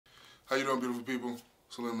How you doing, beautiful people?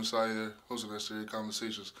 Saleem Messiah here, hosting Necessary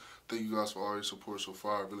Conversations. Thank you guys for all your support so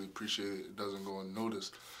far. I really appreciate it. It doesn't go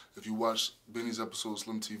unnoticed. If you watch Benny's episode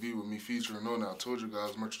Slim TV with me featuring on I told you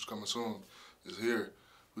guys merch is coming soon. It's here.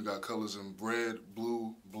 We got colors in red,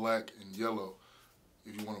 blue, black, and yellow.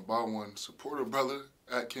 If you want to buy one, support a brother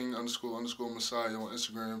at King__Messiah on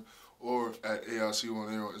Instagram or at AIC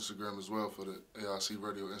on air on Instagram as well for the AIC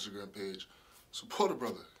Radio Instagram page. Support a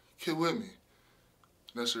brother. Get with me.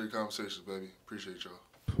 Necessary Conversations, baby. Appreciate y'all.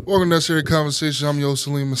 Welcome to Necessary Conversations. I'm your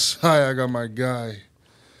Saleem Messiah. I got my guy.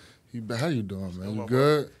 How you doing, man? You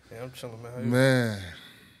good? Yeah, I'm chilling, man. How you Man,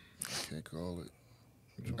 I can't call it.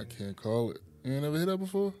 I can't call it. You ain't never heard that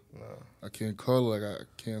before? Nah. I can't call it. Like, I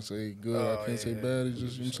can't say good. I can't say bad. It's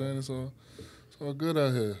just, you know what I'm saying? It's all good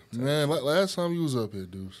out here. Man, last time you was up here,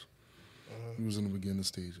 Deuce. He was in the beginning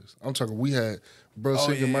stages. I'm talking. We had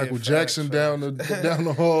singing Michael Jackson down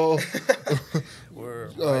the hall. Where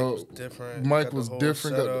Mike was different. Mike was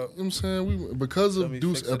different. You know what I'm saying? Because of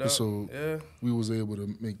Deuce episode, we was able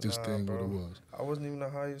to make this thing what it was. I wasn't even the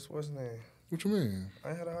highest. What's his name? What you mean? I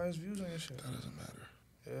ain't had the highest views on your shit. That doesn't matter.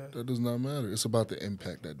 Yeah. That does not matter. It's about the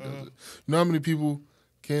impact that does it. You know how many people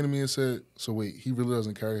came to me and said, "So wait, he really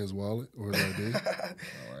doesn't carry his wallet or his ID?"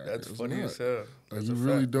 That's funny as hell. Like, you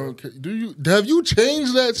really don't care. Do you? Have you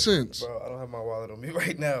changed that since? Bro, I don't have my wallet on me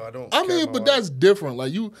right now. I don't. I mean, but that's different.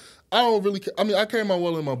 Like I don't really. I mean, I carry my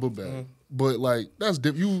wallet in my book bag, but like that's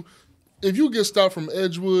different. If you get stopped from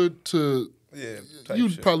Edgewood to you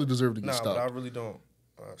probably deserve to get stopped. But I really don't.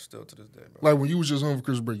 Still to this day, bro. Like when you was just home for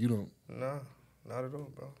Christmas break, you don't. Nah, not at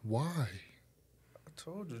all, bro. Why? I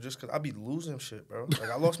told you, just because I be losing shit, bro. Like,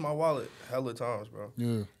 I lost my wallet hella times, bro.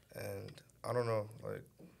 Yeah. And I don't know, like,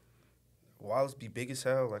 wallets be big as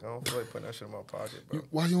hell. Like, I don't feel like putting that shit in my pocket, bro.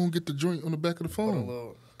 Why you don't get the joint on the back of the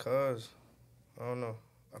phone? Cause, I don't know.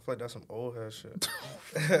 I feel like that's some old head shit.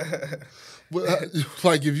 But,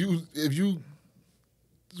 like, if you,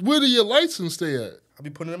 where do your license stay at? I be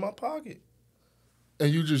putting it in my pocket.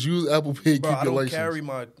 And you just use Apple Pay to keep your license? I don't carry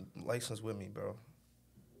my license with me, bro.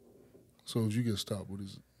 So if you get stopped, what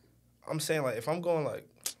is it? I'm saying, like, if I'm going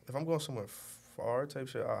somewhere far type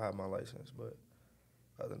shit, I'll have my license. But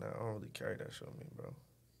other than that, I don't really carry that shit with me, bro.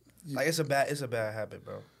 Yeah. Like, it's a bad habit,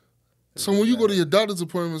 bro. So when you go to your doctor's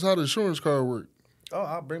appointments, how does the insurance card work? Oh,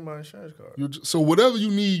 I'll bring my insurance card. So whatever you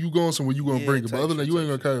need, you going somewhere, you gonna bring it. But other than that, you ain't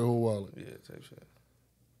gonna carry a whole wallet. Yeah, type shit.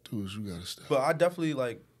 Dude, you gotta stop. But I definitely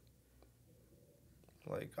like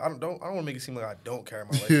I don't want to make it seem like I don't carry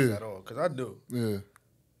my license at all, because I do. Yeah.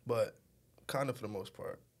 But kind of for the most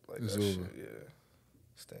part, like it's that over. Shit,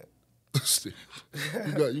 Stamp.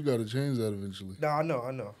 You got to change that eventually. Nah, I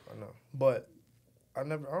know. But I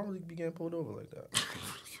don't really be getting pulled over like that.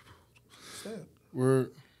 Stamp.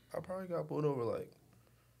 Word. I probably got pulled over like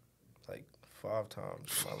 5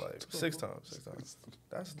 times in my life. 6 times.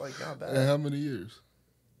 That's like not bad. And how many years?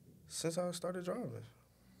 Since I started driving.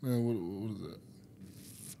 Man, what is that?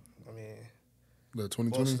 I mean, that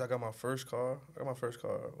 2020? Well, since I got my first car. I got my first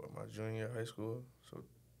car my junior year of high school, so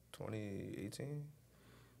 2018.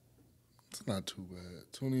 It's not too bad.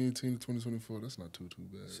 2018 to 2024, that's not too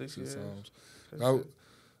bad. 6 years. I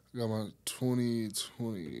got my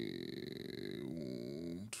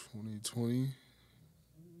 2020,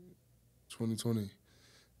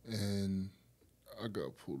 and I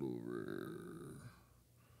got pulled over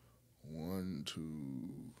 1,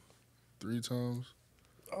 2, 3 times.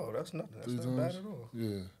 Oh, that's nothing. That's not bad at all.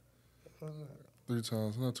 Yeah. 3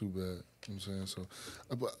 times, not too bad. You know what I'm saying? So,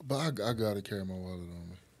 but I gotta carry my wallet on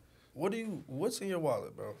me. What's in your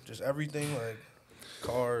wallet, bro? Just everything, like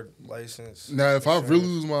card, license. Now, if insurance. I really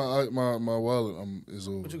lose my wallet, it's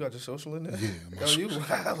over. But you got your social in there? Yeah. You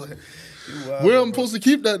wild. Where I'm supposed to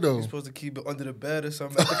keep that though? You're supposed to keep it under the bed or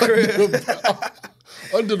something at the crib.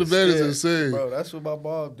 Under the bed is insane. Bro, that's what my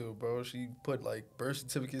mom do, bro. She put like birth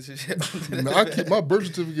certificates and shit under I keep my birth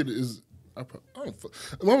certificate is. My birth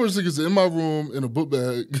certificate is in my room in a book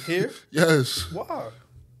bag. Here? Yes. Why?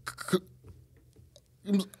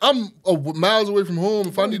 I'm miles away from home.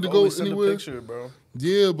 If I need to go anywhere, a picture, bro.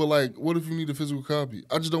 Yeah, but like, what if you need a physical copy?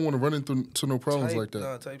 I just don't want to run into no problems like that.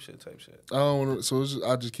 Nah, type shit. I don't want to. So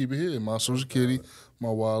I just keep it here. My social security, my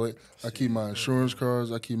wallet. I keep my insurance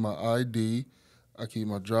cards. I keep my ID. I keep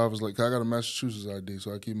my driver's like. I got a Massachusetts ID,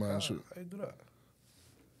 so I keep my insurance. How you do that?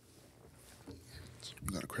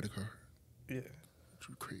 You got a credit card? Yeah.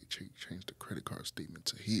 You change the credit card statement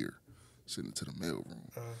to here. Send it to the mailroom.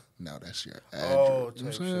 Now that's your address. Oh, you know what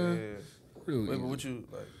I'm saying? Yeah. Really? Wait, but what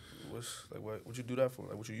you do that for?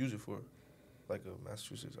 Like, what you use it for? Like a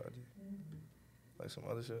Massachusetts ID? Like some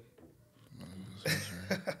other shit?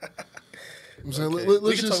 I'm saying,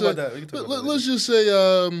 let's just say, let's just say,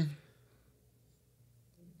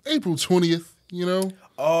 April 20th, you know?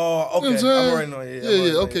 Oh, okay. You know I'm already knowing.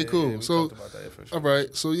 Yeah, okay, cool. We So, talked about that for sure. all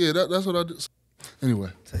right. So, yeah, that's what I did. Anyway.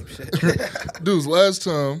 Type shit. Dude, last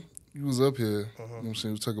time you was up here, you know what I'm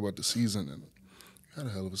saying, we was talking about the season, and you had a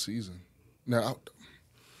hell of a season. Now,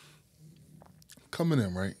 coming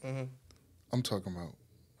in, right? I'm talking about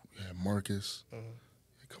you had Marcus,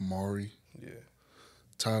 Kamari,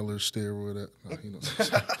 Tyler, Steroid,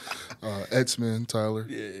 Etzman, Tyler,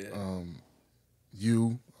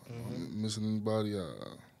 you, missing anybody?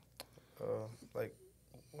 Like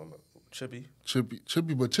Chippy,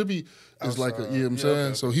 but Chippy is like a, you know what I'm saying?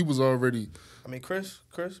 Okay. So he was already. I mean, Chris,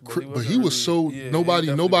 but he was so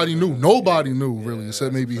nobody knew really,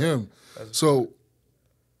 except maybe him. So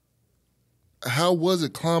how was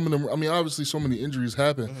it climbing them? I mean, obviously so many injuries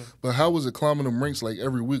happen, but how was it climbing them ranks like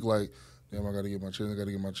every week? Like, damn, I got to get my chance.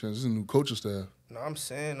 This is a new coaching staff. No, I'm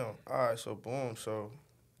saying though. All right, so boom, so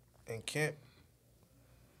in camp,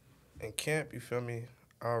 you feel me?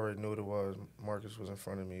 I already knew what it was. Marcus was in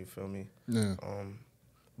front of me, you feel me? Yeah.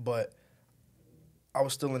 But I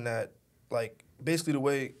was still in that, like, basically the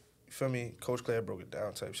way, you feel me, Coach Clay broke it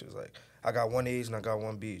down type shit. It's like, I got 1 A's and I got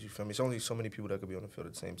 1 B's, you feel me? It's only so many people that could be on the field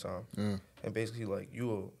at the same time. Yeah. And basically, like,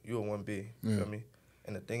 you a 1B, you feel me?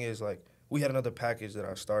 And the thing is, like, we had another package that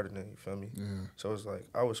I started in, you feel me? Yeah. So it's like,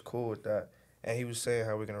 I was cool with that. And he was saying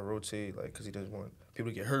how we're going to rotate, like, because he doesn't want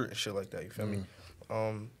people to get hurt and shit like that, you feel me?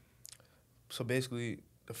 So basically,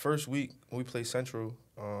 the first week when we played Central,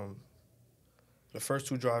 the first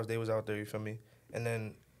 2 drives, they was out there, you feel me? And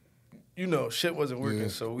then, you know, shit wasn't working,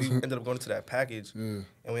 so we ended up going to that package, and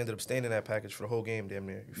we ended up staying in that package for the whole game, damn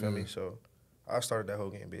near, you feel me? So I started that whole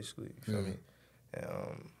game, basically, you feel me?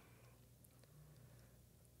 And,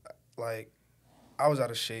 like, I was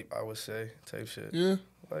out of shape, I would say, type shit. Yeah.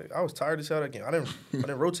 Like, I was tired as hell that game. I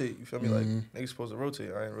didn't rotate, you feel me? Like, niggas supposed to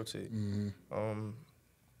rotate, I didn't rotate. You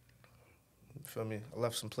feel me? I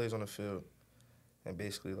left some plays on the field, and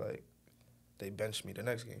basically, like, they benched me the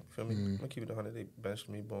next game. You feel me? I'm gonna keep it 100. They benched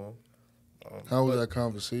me, boom. How was that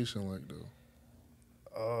conversation like,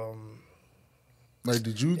 though? Like,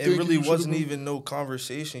 did you think it really wasn't even no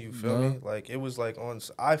conversation, you feel me? Like, it was like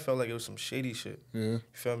I felt like it was some shady shit. Yeah. You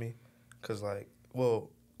feel me? Because, like,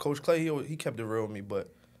 well, Coach Clay, he kept it real with me,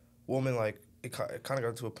 but woman, like, it kind of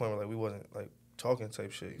got to a point where, like, we wasn't, like, talking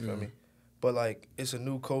type shit, you feel me? But, like, it's a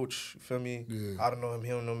new coach, you feel me? Yeah. I don't know him, he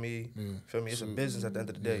don't know me. Yeah. Feel me? It's a business at the end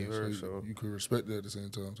of the day, you heard? So you could respect that at the same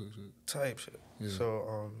time, type shit. Yeah.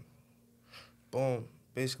 So, boom.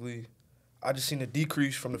 Basically, I just seen the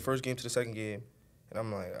decrease from the first game to the second game, and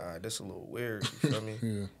I'm like, all right, this is a little weird, you feel me?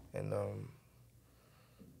 Yeah. And,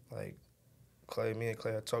 like, me and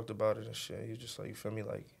Clay had talked about it and shit. He was just like, you feel me?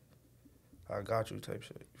 Like, I got you type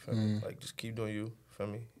shit, you feel me? Like, just keep doing you, feel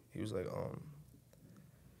me? He was like,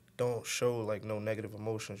 don't show, like, no negative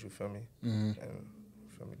emotions, you feel me? And, you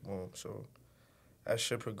feel me? Boom. So, as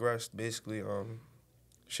shit progressed, basically,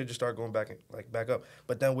 shit just started going back up.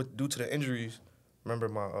 But then due to the injuries, remember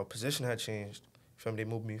my position had changed. You feel me? They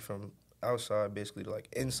moved me from outside, basically, to, like,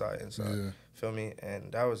 inside. Yeah. Feel me?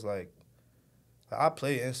 And that was, like, I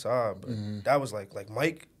play inside, but that was, like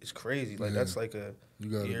Mike is crazy. Like, that's, like, you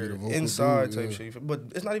gotta be the vocal inside dude, type shit. But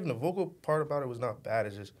it's not even the vocal part about it was not bad.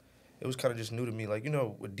 It's just, it was kind of just new to me. Like, you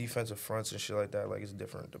know, with defensive fronts and shit like that, like, it's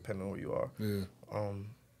different depending on where you are. Yeah.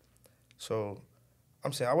 So,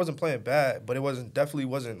 I'm saying I wasn't playing bad, but it definitely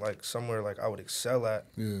wasn't, like, somewhere, like, I would excel at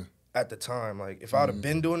at the time. Like, if I would have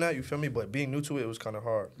been doing that, you feel me? But being new to it was kind of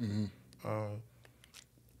hard.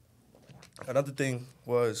 Another thing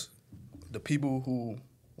was the people who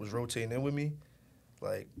was rotating in with me,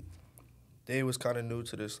 like, they was kind of new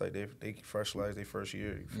to this. Like, they freshalized their first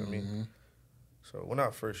year, you feel me? So, well,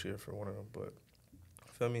 not first year for one of them, but,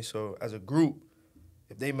 feel me? So, as a group,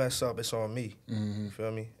 if they mess up, it's on me, you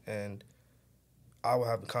feel me? And I will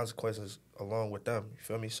have the consequences along with them, you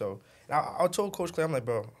feel me? So, I told Coach Clay, I'm like,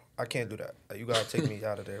 bro, I can't do that. Like, you got to take me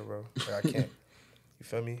out of there, bro. Like, I can't. You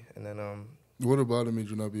feel me? And then, what about it made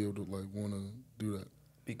you not be able to, like, want to do that?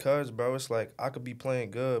 Because, bro, it's like I could be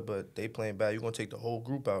playing good, but they playing bad. You're going to take the whole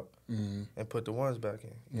group out and put the ones back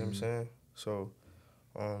in. You know what I'm saying? So,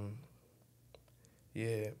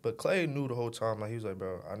 yeah. But Clay knew the whole time. Like, he was like,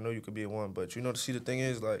 bro, I know you could be a one. But, you know, see, the thing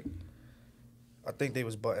is, like, I think they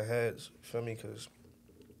was butting heads, you feel me? Because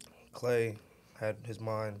Clay had his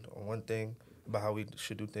mind on one thing about how we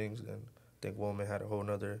should do things, and I think Woolman had a whole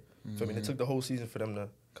nother. You feel me? It took the whole season for them to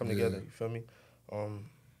come together, you feel me?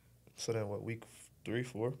 So then, what, week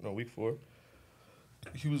 4.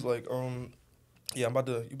 He was like, yeah,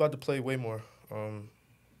 you about to play way more.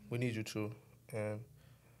 We need you to. And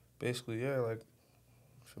basically, yeah, like,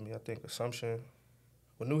 for me, I think Assumption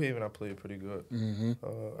with New Haven, I played pretty good.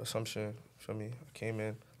 Assumption, feel me? I came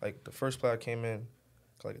in, like, the first play I came in,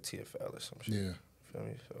 like a TFL or some shit. Yeah. Feel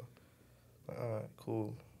me? So, like, all right,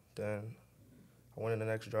 cool. Then I went in the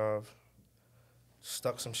next drive,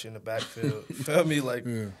 stuck some shit in the backfield. Feel me? Like,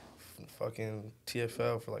 fucking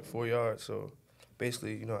TFL for like 4 yards. So,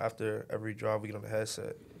 basically, you know, after every drive, we get on the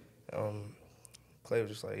headset. Clay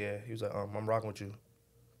was just like, yeah, he was like, I'm rocking with you.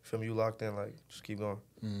 Feel me? You locked in, like, just keep going.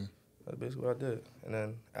 That's basically what I did. And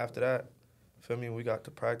then after that, feel me, we got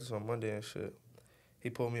to practice on Monday and shit. He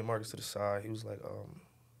pulled me and Marcus to the side. He was like,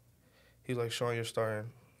 Shawn, you're starting,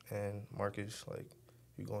 and Marcus, like,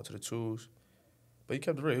 you going to the twos. But he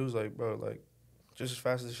kept it real. He was like, bro, like, just as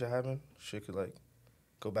fast as this shit happened, shit could, like,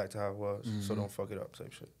 go back to how it was, so don't fuck it up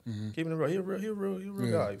type shit. Keeping it real. He a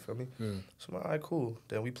real guy, you feel me? Yeah. So I'm like, all right, cool.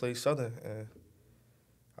 Then we played Southern, and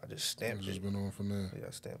I just stamped it. Just been on from there. Yeah,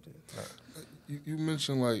 I stamped it. You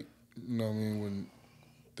mentioned, like, you know what I mean, when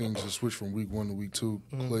things just switched from week 1 to week 2,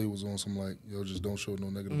 Clay was on some, like, yo, just don't show no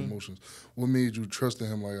negative emotions. What made you trust in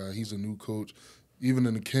him, like, he's a new coach? Even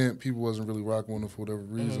in the camp, people wasn't really rocking with him for whatever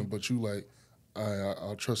reason, but you, like,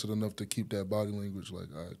 I'll trust it enough to keep that body language, like,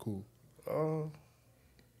 all right, cool.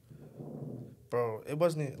 Bro, it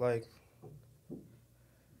wasn't, like,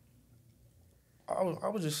 I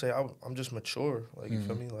would just say I'm just mature, like, you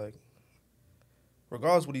feel me? Like,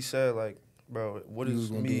 regardless what he said, like, bro, what You is was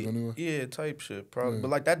gonna me? do it anyway? Yeah, type shit, probably. Yeah.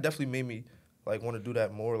 But, like, that definitely made me, like, want to do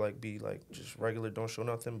that more, like, be, like, just regular, don't show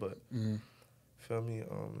nothing, but, feel me?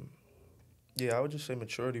 Yeah, I would just say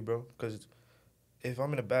maturity, bro, because if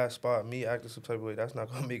I'm in a bad spot, me acting some type of way, that's not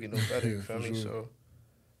going to make it no better, you feel me? Sure. So,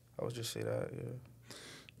 I would just say that, yeah.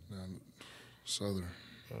 Now, Southern,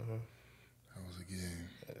 that was a game.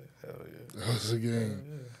 Hell yeah. That was a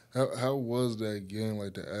game. Yeah. How was that game,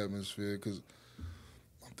 like, the atmosphere? Because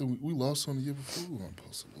I think we lost on the year before. We weren't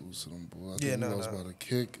supposed to lose to them boys. I think we lost by the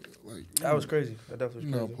kick. Like, that was crazy. That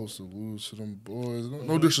definitely was You're crazy. not supposed to lose to them boys.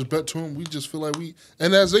 No disrespect to them. We just feel like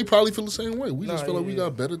and as they probably feel the same way, we just feel like we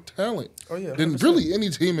got better talent than 100%. really any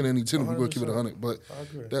team in any team. We're going to keep it 100. But I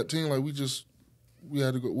agree. that team, like, we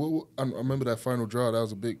had to go. I remember that final drive. That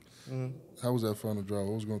was a big. How was that final drive?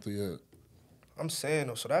 What was going through your head? I'm saying,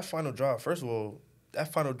 though, so that final drive, first of all,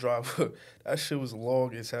 that final drive, that shit was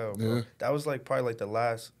long as hell, bro. Yeah. That was, like, probably, like, the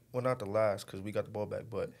last, well, not the last, because we got the ball back,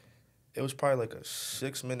 but it was probably, like, a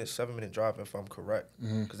 6-minute, 7-minute drive, if I'm correct.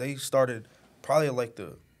 Because they started probably, like,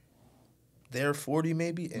 their 40,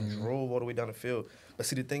 maybe, and drove all the way down the field. But,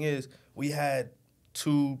 see, the thing is, we had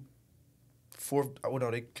they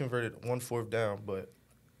converted 1 4th down, but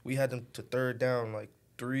we had them to 3rd down, like,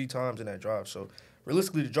 3 times in that drive. So,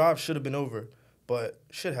 realistically, the drive should have been over, but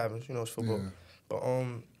shit happens, you know, it's football. Yeah. But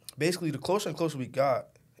basically, the closer and closer we got,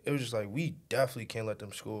 it was just like, we definitely can't let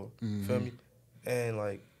them score, feel me? And,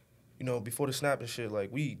 like, you know, before the snap and shit,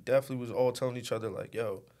 like, we definitely was all telling each other, like,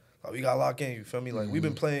 yo, like, we got to lock in, you feel me? Like, we've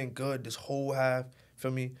been playing good this whole half,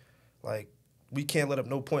 feel me? Like, we can't let up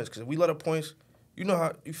no points, because if we let up points, you know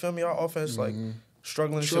how, you feel me? Our offense, like,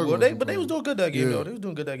 struggling and shit. Well, but they was doing good that game, though. They was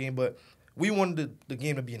doing good that game, but we wanted the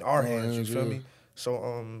game to be in our hands, you feel me?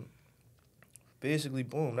 So, basically,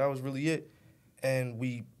 boom, that was really it. And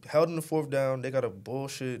we held in the 4th down. They got a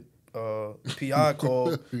bullshit PI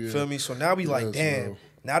call, feel me? So now we like, damn, bro.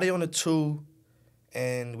 Now they on the 2,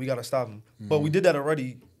 and we got to stop them. But we did that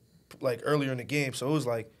already, like, earlier in the game. So it was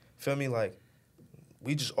like, feel me? Like,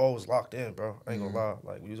 we just always locked in, bro. I ain't gonna lie.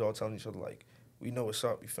 Like, we was all telling each other, like, we know what's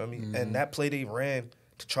up, you feel me? And that play they ran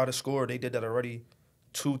to try to score, they did that already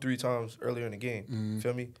 2-3 times earlier in the game,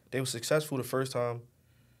 feel me? They were successful the first time,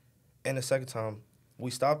 and the second time, we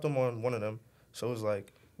stopped them on one of them. So it was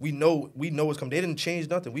like, we know what's coming. They didn't change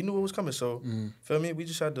nothing. We knew what was coming. So, feel me? We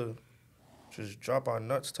just had to just drop our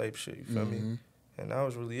nuts type shit, you feel me? And that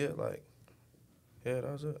was really it. Like, yeah,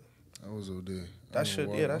 that was it. That was OD. That shit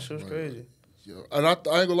was crazy. Yo, and I ain't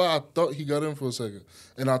gonna lie, I thought he got in for a second.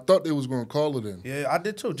 And I thought they was gonna call it in. Yeah, I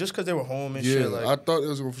did too, just because they were home and shit. Like, I thought they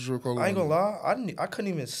was gonna for sure call it in. I ain't gonna lie, I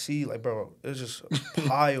couldn't even see, like, bro, it was just a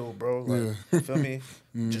pile, bro. Like, you feel me?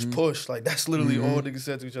 Just push. Like, that's literally all niggas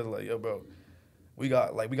said to each other. Like, yo, bro, we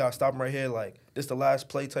got to stop him right here. Like, this the last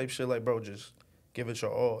play type shit. Like, bro, just give it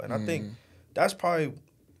your all. And I think that's probably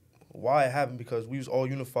why it happened, because we was all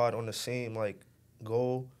unified on the same, like,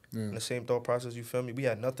 goal and the same thought process, you feel me? We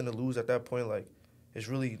had nothing to lose at that point. Like, it's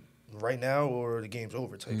really right now or the game's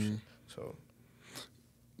over type shit. So,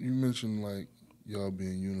 you mentioned, like, y'all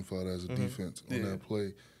being unified as a defense on that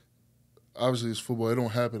play. Obviously, it's football. It don't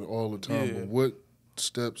happen all the time. But what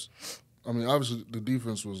steps? I mean, obviously, the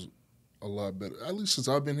defense was a lot better. At least since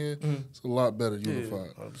I've been here, it's a lot better unified.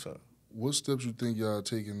 100%. What steps you think y'all are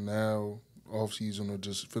taking now off season or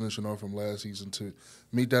just finishing off from last season to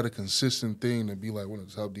make that a consistent thing and be like one of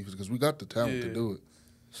the top defenses? Because we got the talent to do it.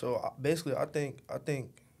 So basically, I think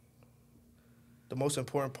the most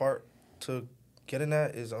important part to getting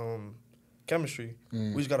that is chemistry.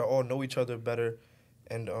 We just gotta all know each other better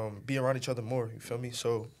and be around each other more. You feel me?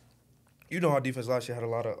 So you know, our defense last year had a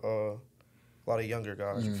lot of younger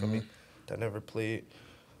guys. You feel me? That never played.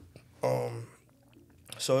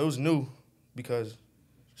 So it was new because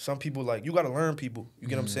some people like you gotta learn people. You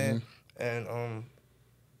get what I'm saying? And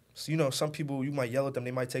so, you know, some people you might yell at them,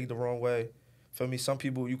 they might take it the wrong way. Feel me? Some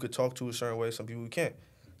people you could talk to a certain way, some people you can't.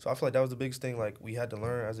 So I feel like that was the biggest thing. Like we had to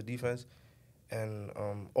learn as a defense, and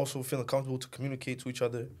also feeling comfortable to communicate to each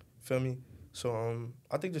other. Feel me? So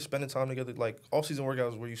I think just spending time together, like off-season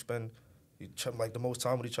workouts, where you spend like the most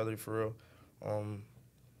time with each other for real.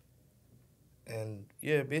 And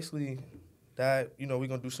yeah, basically that, you know, we're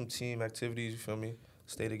gonna do some team activities. You feel me?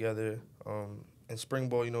 Stay together. And spring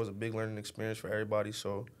ball, you know, is a big learning experience for everybody.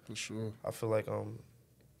 So For sure. I feel like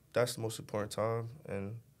that's the most important time,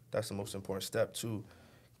 and that's the most important step to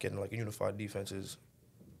getting like a unified defense is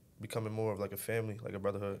becoming more of like a family, like a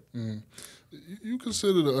brotherhood. You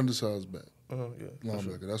consider the undersized back, Yeah,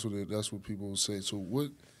 linebacker. Sure. That's what people will say. So what?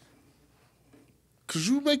 Because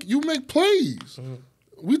you make plays.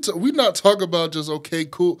 We not talk about just okay,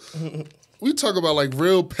 cool. We talk about like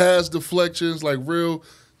real pass deflections, like real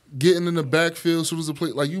getting in the backfield as soon as the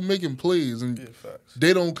play, like you making plays, and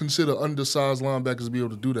they don't consider undersized linebackers to be able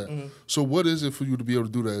to do that. So what is it for you to be able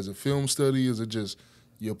to do that? Is it film study? Is it just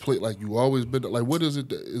your play? Like you always been like, what is it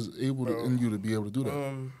that is able to in you to be able to do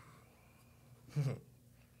that?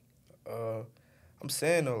 I'm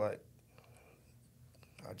saying though, like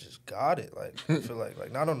I just got it. Like I feel like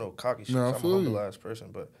I don't know cocky shit. I'm a humble ass person,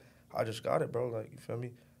 but I just got it, bro. Like you feel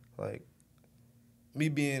me? Like me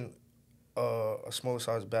being a smaller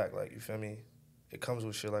size back, like you feel me, it comes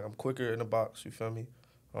with shit. Like I'm quicker in the box, you feel me.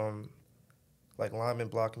 Like linemen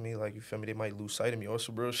blocking me, like you feel me, they might lose sight of me or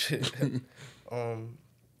some real shit.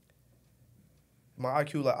 My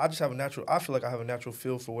IQ, like I just have I feel like I have a natural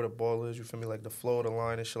feel for where the ball is, you feel me, like the flow of the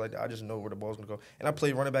line and shit like that. I just know where the ball's gonna go, and I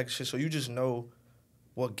play running back and shit, so you just know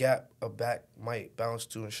what gap a back might bounce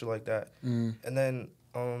to and shit like that. And then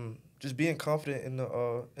just being confident in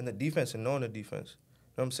the defense and knowing the defense.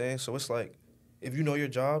 You know what I'm saying? So it's like, if you know your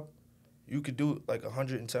job, you could do like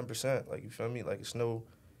 110%. Like, you feel me? Like, it's no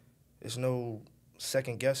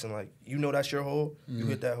second guessing. Like, you know that's your hole, you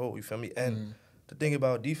hit that hole, you feel me? And the thing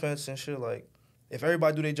about defense and shit, like, if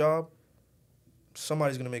everybody do their job,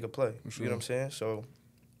 somebody's going to make a play. You know what I'm saying? So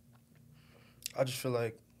I just feel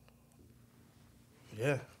like,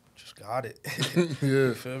 yeah, just got it. Yeah.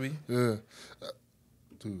 You feel me? Yeah.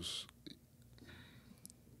 Deuce,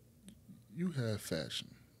 you have fashion.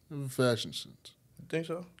 You have a fashion sense. You think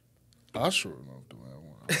so? I sure enough do have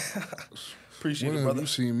one. Appreciate when it, brother. have you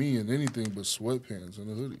seen me in anything but sweatpants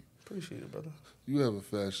and a hoodie? Appreciate it, brother. You have a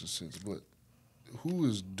fashion sense, but who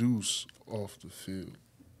is Deuce off the field?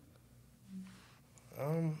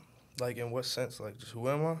 Like in what sense? Like just who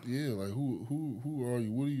am I? Yeah, like who are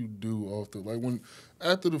you? What do you do off the when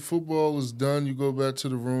after the football is done, you go back to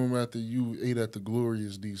the room after you ate at the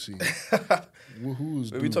glorious DC. Who is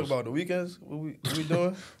Deuce? We talk about the weekends? What we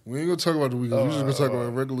doing? We ain't gonna talk about the weekends. We just gonna talk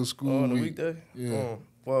about regular school. On the weekday? Yeah.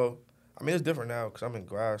 Well, I mean it's different now because I'm in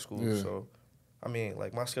grad school. Yeah. So, I mean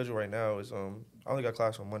like my schedule right now is I only got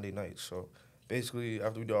class on Monday nights. So basically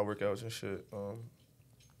after we do our workouts and shit,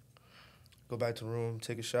 go back to the room,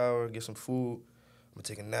 take a shower, get some food. I'm gonna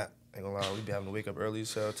take a nap. Ain't gonna lie, we be having to wake up early,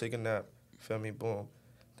 so take a nap. Feel me? Boom.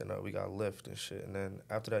 Then we got lift and shit. And then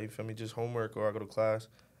after that, you feel me? Just homework or I go to class.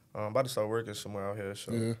 I'm about to start working somewhere out here,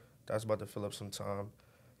 so that's about to fill up some time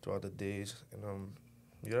throughout the days. And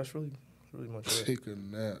yeah, that's really much it. Take a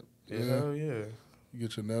nap. Yeah, hell yeah. You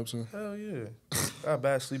get your naps in? Hell yeah. I got a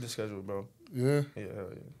bad sleeping schedule, bro. Yeah? Yeah, hell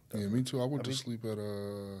yeah. Definitely. Yeah, me too. I went to sleep at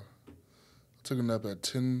took a nap at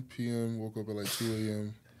 10 p.m., woke up at like 2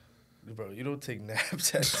 a.m. Bro, you don't take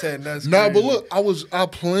naps at 10. That's nah, crazy. but look, I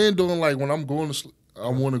planned on like when I'm going to sleep, I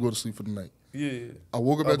want to go to sleep for the night. Yeah. I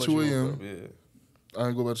woke up at 2 a.m. Yeah. I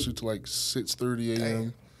didn't go back to sleep till like 6:30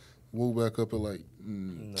 a.m. Woke back up at like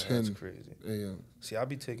 10 a.m. See, I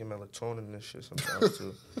be taking melatonin and shit sometimes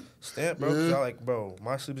too. Stamp, bro. Cause I like, bro,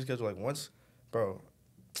 my sleeping schedule like once, bro,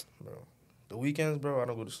 the weekends, bro, I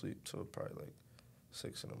don't go to sleep till probably like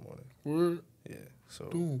 6 in the morning. Word? Yeah. So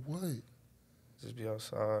doing what? Just be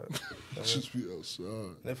outside. Just be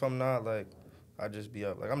outside. And if I'm not, like, I just be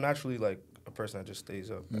up. Like, I'm naturally like a person that just stays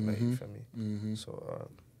up at night. You feel me? So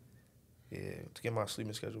yeah, to get my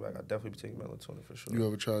sleeping schedule back, I definitely be taking melatonin for sure. You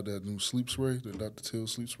ever tried that new sleep spray, the Dr. Till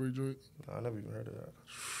sleep spray joint? No, I never even heard of that.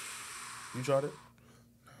 You tried it?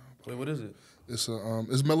 Wait, what is it? It's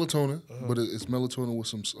it's melatonin, but it's melatonin with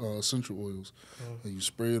some essential oils. And you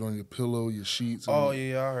spray it on your pillow, your sheets. Oh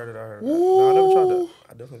yeah, I heard it. No, I never tried that.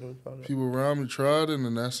 I definitely never tried that. People around me tried it,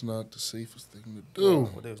 and that's not the safest thing to do.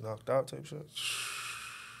 What, they was knocked out type shit?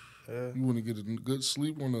 Yeah. You want to get a good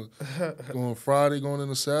sleep on Friday, going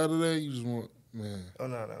into Saturday. You just want, man. Oh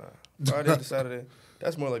no. Friday to Saturday.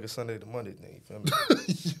 That's more like a Sunday to Monday thing. You feel me?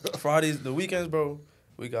 Yeah. Fridays, the weekends, bro.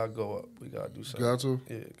 We gotta go up. We gotta do something. Got to?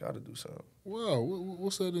 Yeah, gotta do something. Wow,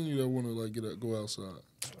 what's that in you that want to like go outside?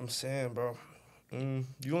 I'm saying, bro,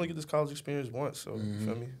 you only get this college experience once, so you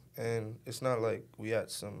feel me? And it's not like we at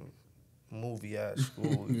some movie ass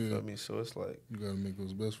school. You feel me? So it's like you gotta make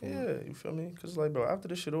what's best for you. Yeah, you feel me? Cause like, bro, after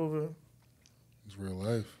this shit over, it's real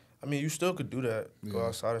life. I mean, you still could do that, go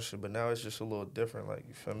outside and shit, but now it's just a little different. Like,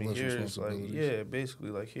 you feel me? Less here it's like, basically,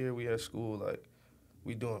 like here we at school, like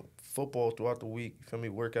we doing football throughout the week. You feel me?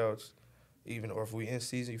 Workouts. Even, or if we in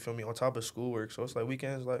season, you feel me, on top of schoolwork. So it's like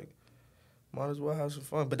weekends, like, might as well have some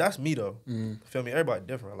fun. But that's me, though. You feel me? Everybody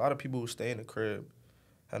different. A lot of people who stay in the crib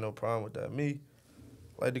had no problem with that. Me,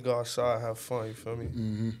 like to go outside, have fun, you feel me?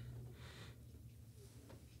 You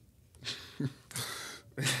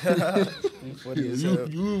funny as hell.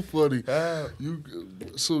 You funny.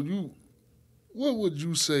 What would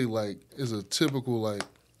you say, like, is a typical, like,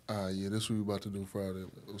 this what we about to do Friday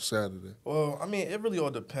or Saturday? Well, I mean, it really all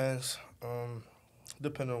depends.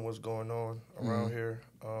 Depending on what's going on around here.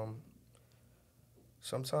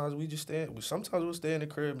 Sometimes we just sometimes we'll stay in the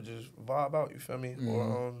crib and just vibe out, you feel me?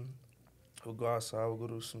 Or we'll go outside, we'll go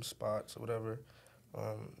to some spots or whatever.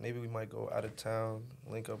 Maybe we might go out of town,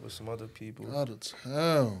 link up with some other people. Out of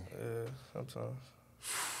town? Yeah, sometimes.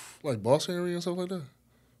 Like Boston area and stuff like that?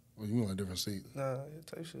 Or you mean like different states? Nah,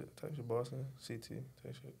 type shit, Boston, CT,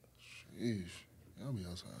 type shit. Sheesh, I'll be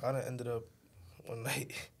outside. I done ended up one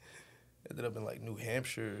night, in like New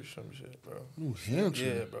Hampshire or some shit, bro. New Hampshire?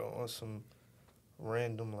 Yeah, bro, on some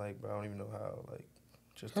random, like, bro, I don't even know how, like,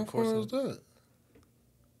 just how far is that?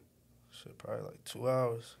 Shit, probably like 2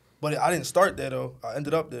 hours. But I didn't start there, though. I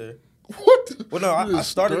ended up there. What? Well, no, I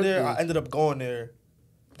started there. I ended up going there.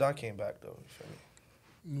 But I came back, though. You feel me?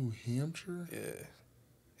 New Hampshire? Yeah.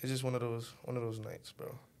 It's just one of those nights,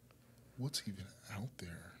 bro. What's even out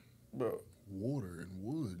there? Bro. Water and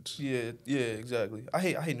woods. Yeah, exactly. I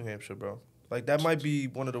hate New Hampshire, bro. Like, that might be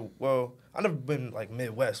one of the, well, I've never been, like,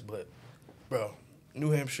 Midwest, but, bro,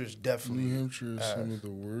 New Hampshire's definitely New Hampshire is some of the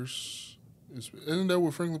worst. Isn't that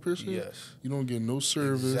what Franklin Pierce said? Yes. You don't get no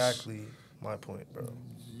service. Exactly my point, bro.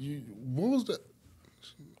 What was that?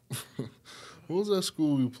 What was that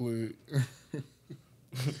school you played?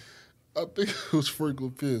 I think it was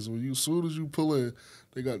Franklin Pierce. As soon as you pull in,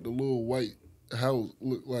 they got the little white house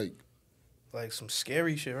look like some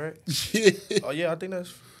scary shit, right? Yeah. Oh yeah, I think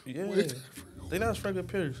that's Franklin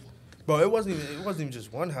Pierce. Bro, it wasn't even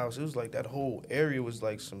just one house. It was like that whole area was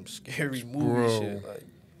like some scary movie shit. Like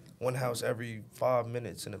one house every 5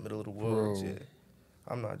 minutes in the middle of the woods. Yeah.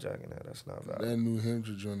 I'm not jacking that. That's not valid. That New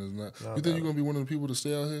Hampshire joint is not. You think you're gonna be one of the people to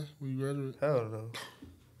stay out here when you graduate? Hell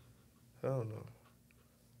no.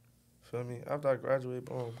 Feel me? After I graduate,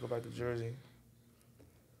 boom, go back to Jersey.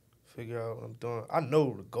 Figure out what I'm doing. I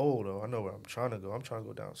know the goal though. I know where I'm trying to go. I'm trying to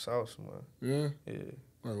go down south somewhere. Yeah. Yeah.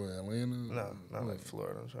 Like what, Atlanta? No, not like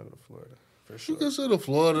Florida. I'm trying to go to Florida for sure. You consider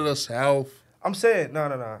Florida the South? I'm saying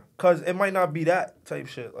no, cause it might not be that type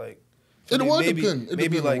shit. Like it would depend. It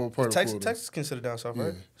maybe depend like on what part of Florida. Texas considered down south,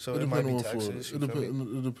 right? So it might be Texas. It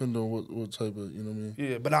depends on what type of, you know what I mean?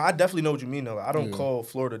 Yeah, but I definitely know what you mean though. Like, I don't call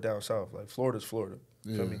Florida down south. Like Florida's Florida.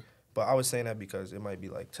 Feel me? But I was saying that because it might be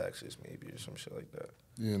like Texas maybe or some shit like that.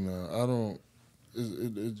 Yeah, no, I don't.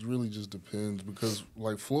 It really just depends because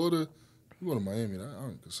like Florida, you go to Miami. I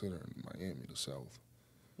don't consider Miami the South.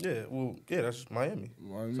 Yeah, well, yeah, that's Miami.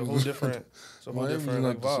 Miami's it's a whole different,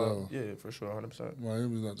 like, vibe. South. Yeah, for sure, 100%.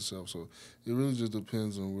 Miami's not the South, so it really just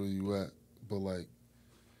depends on where you at. But like,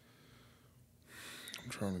 I'm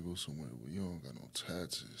trying to go somewhere where you don't got no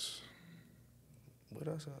taxes. Where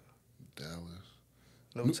that's at? Dallas.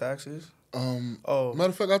 No taxes? Matter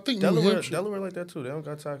of fact, I think Delaware, New Hampshire. Delaware like that too. They don't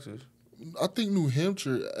got taxes. I think New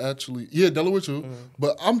Hampshire actually, Delaware too.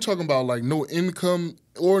 But I'm talking about like no income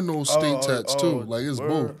or no state tax too. Like it's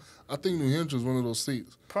both. I think New Hampshire is one of those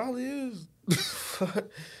states. Probably is.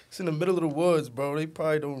 It's in the middle of the woods, bro. They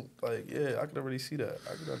probably don't like. Yeah, I can already see that.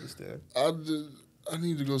 I can understand. I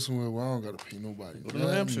need to go somewhere where I don't gotta pay nobody. Go to New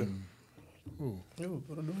Hampshire. Who? Yo,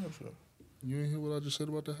 go to New Hampshire. You ain't hear what I just said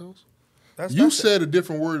about the house? You said a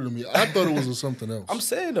different word to me. I thought it was something else. I'm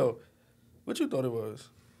saying though, what you thought it was?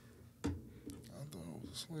 I thought it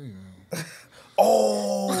was a sling.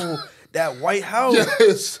 Oh, that White House.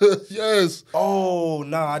 Yes, yes. Oh,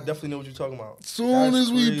 nah, I definitely know what you're talking about. Soon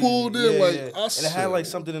as we pulled in, I and it had like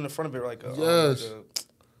something in the front of it, like a, yes.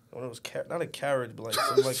 it was not a carriage, but like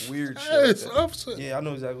some like weird shit. Yes, yeah, I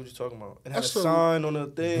know exactly what you're talking about. It had a sign on the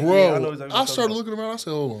thing. Bro, yeah, I know exactly what I started looking around. I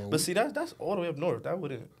said, hold on. But see, that's all the way up north. That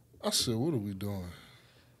wouldn't. I said, what are we doing?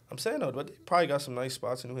 I'm saying though, but they probably got some nice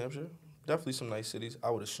spots in New Hampshire. Definitely some nice cities, I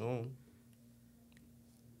would assume.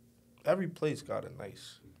 Every place got a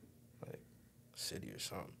nice, like, city or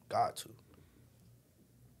something. Got to.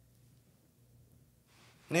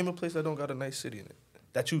 Name a place that don't got a nice city in it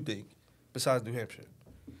that you think, besides New Hampshire.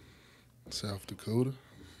 South Dakota.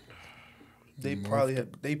 They probably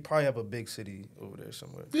have a big city over there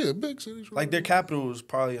somewhere. Yeah, big city. Like their capital is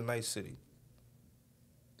probably a nice city.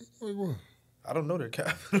 Like what? I don't know their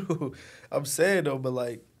capital. I'm saying though, but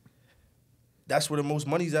like, that's where the most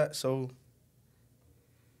money's at. So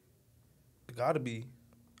it gotta be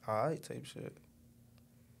alright type shit.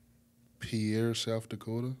 Pierre, South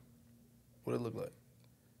Dakota. What it look like?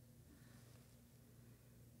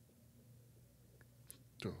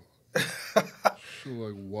 Shit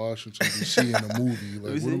like Washington D.C. in a movie.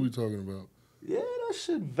 Like, what are we talking about? Yeah, that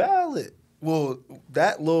shit valid. Well,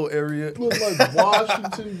 that little area look like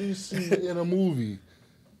Washington D.C. in a movie.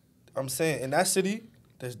 I'm saying in that city,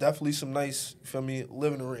 there's definitely some nice, you feel me,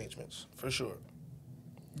 living arrangements for sure.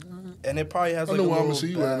 And it probably has. I like know a where I'm little gonna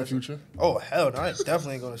see you at in the future. Oh hell no! I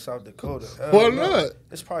definitely ain't going to South Dakota. Hell Why no. not?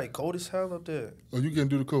 It's probably cold as hell up there. Oh, you can't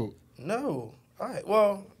do the cold? No. All right.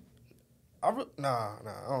 Well, nah.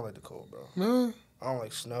 I don't like the cold, bro. Nah. I don't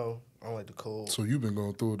like snow. I don't like the cold. So you've been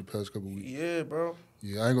going through it the past couple weeks? Yeah, bro.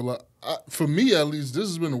 Yeah, I ain't gonna lie. For me, at least, this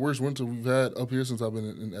has been the worst winter we've had up here since I've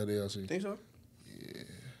been at AIC. Think so?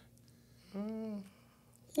 Yeah.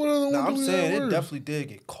 What other winter I'm saying it definitely did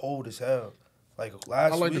get cold as hell. Like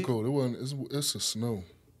last week. I like the cold. It wasn't. It's the snow.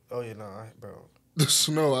 Oh yeah, bro. The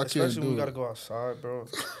snow, I can't do it. Especially when we gotta go outside, bro.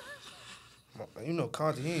 You know,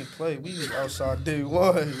 Conti, he ain't play. We was outside day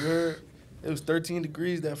one. You heard? It was 13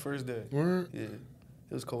 degrees that first day. Word? Yeah.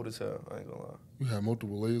 It was cold as hell. I ain't gonna lie. You had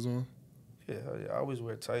multiple layers on? Yeah, hell yeah. I always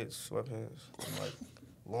wear tights, sweatpants, and like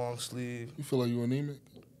long sleeve. You feel like you anemic?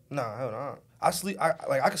 Nah, hell no. I sleep. I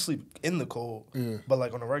can sleep in the cold. Yeah. But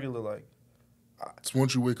like on a regular, like. So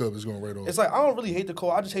once you wake up, it's going right off. It's like I don't really hate the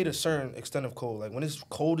cold. I just hate a certain extent of cold. Like when it's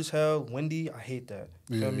cold as hell, windy, I hate that.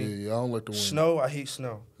 Yeah. I don't like the wind. Snow, I hate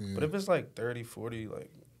snow. Yeah. But if it's like 30, 40, like.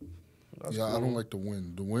 That's cool. I don't like the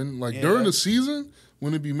wind. The wind, like during the season,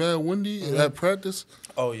 when it be mad windy at practice.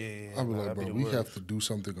 Oh yeah. I be like, bro, we have to do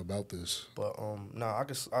something about this. But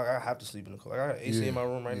I have to sleep in the cold. Like, I got AC in my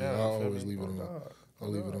room right now. I always leave it on. I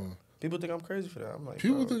leave it on. People think I'm crazy for that. I'm like,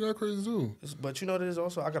 people think I'm crazy too. But you know what it is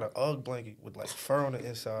also? I got an UGG blanket with like fur on the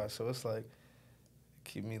inside, so it's like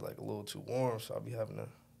keep me like a little too warm. So I'll be having to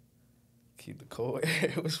keep the cold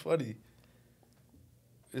air. It was funny.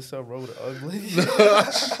 It's a road of UGG blanket.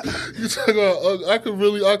 You talking about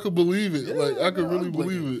UGG? I could believe it. Yeah, like I could really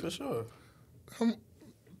believe it for sure.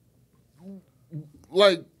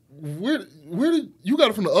 Like where did you got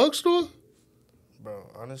it from the UGG store?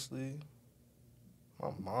 Bro, honestly. My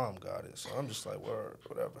mom got it, so I'm just like, word,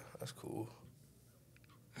 whatever. That's cool.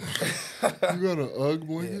 You got an UGG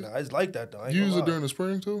blanket? Yeah, nah, it's like that, though. You use it during the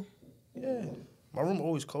spring, too? Yeah. My room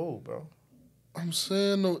always cold, bro. I'm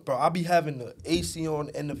saying, though. Bro, I be having the AC on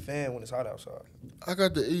and the fan when it's hot outside. I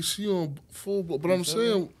got the AC on full, but I'm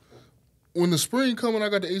saying, when the spring coming, I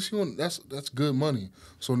got the AC on, that's good money.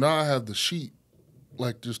 So now I have the sheet,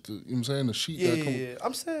 like just the, you know what I'm saying, the sheet that comes. Yeah.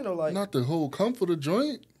 I'm saying, though, like. Not the whole comforter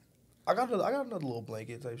joint. I got another little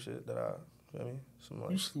blanket type shit that you know what I mean? Some,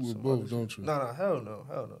 like, you sleep with both, don't you? Nah, hell no.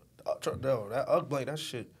 No, that UGG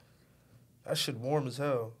blanket, that shit warm as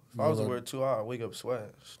hell. If I was to wear it too, I'd wake up sweating.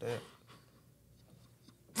 Damn.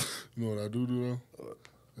 You know what I do though?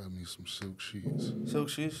 Got me some silk sheets. Silk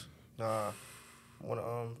sheets? Nah. When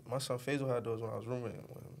my son Faisal had those when I was roommating.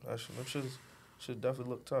 Them shit definitely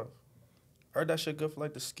look tough. Heard that shit good for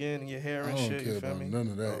like the skin and your hair and shit. I don't care about none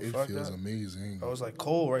of that. It feels amazing. I was like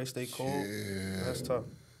cold, right? Stay cold. Yeah. That's tough.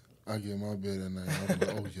 I get my bed at night. I'm like,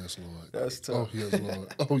 oh yes, Lord. That's tough. Oh yes,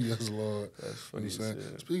 Lord. Oh yes, Lord. That's funny. You know what I'm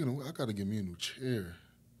saying? Speaking of, I gotta get me a new chair.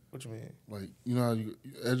 What you mean? Like you know how you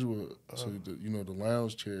Edgewood, so the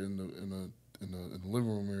lounge chair in the living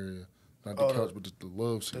room area, not the couch, but just the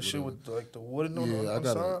love seat. The shit with like the wooden on the I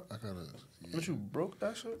gotta. Yeah. But you broke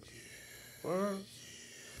that shit? Yeah.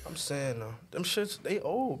 I'm saying though, them shits they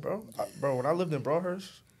old, bro. Bro, when I lived in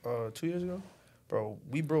Broadhurst 2 years ago, bro,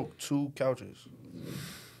 we broke 2 couches.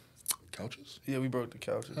 Couches? Yeah, we broke the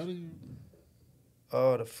couches. How do you?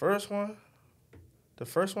 The first one,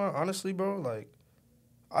 honestly, bro, like,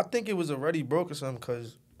 I think it was already broke or something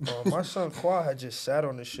because my son Quad had just sat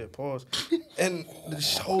on this shit, pause, and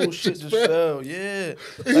this whole shit just fell. Yeah,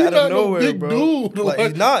 like, out of nowhere, no big bro. dude. Like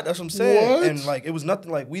he's not. That's what I'm saying. What? And like it was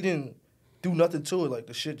nothing. Like we didn't do nothing to it. Like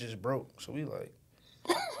the shit just broke. So we like.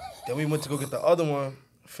 Then we went to go get the other one.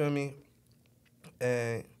 Feel me?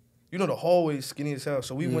 And you know the hallway's skinny as hell.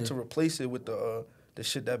 So we went to replace it with the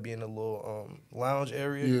shit that be in the little lounge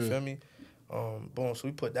area. You feel me? Boom. So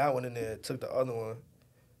we put that one in there. Took the other one.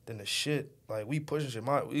 Then the shit, like we pushing shit.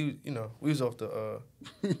 We was off the,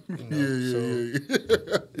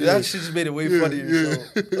 that shit just made it way funnier.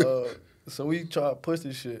 So we try to push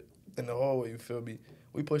this shit in the hallway. You feel me?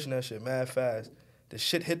 We pushing that shit mad fast. The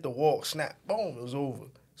shit hit the wall, snap, boom, it was over.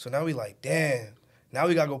 So now we like, damn. Now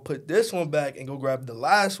we gotta go put this one back and go grab the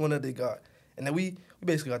last one that they got. And then we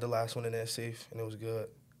basically got the last one in there safe, and it was good.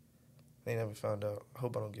 They never found out. I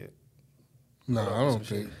hope I don't get. Nah, I don't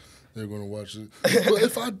think they're gonna watch it. But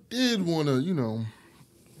if I did wanna,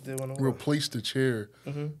 replace the chair,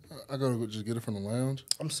 I gotta go just get it from the lounge.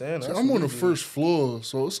 I'm saying I'm on the first floor,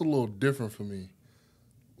 so it's a little different for me.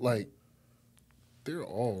 Like, they're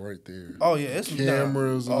all right there. Oh yeah, it's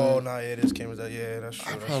cameras. There's cameras. Yeah, that's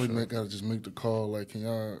true. I probably gotta just make the call. Like, can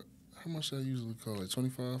y'all? How much I usually call? Like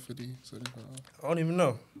 25, 50, 75? I don't even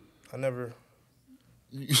know. I never.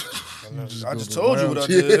 I just told you what I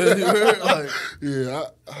did. Like, yeah,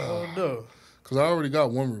 I don't know. Cause I already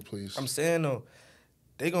got one replaced. I'm saying though,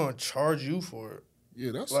 they gonna charge you for it.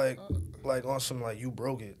 Yeah, that's like on some like you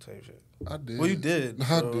broke it type shit. I did. Well, you did.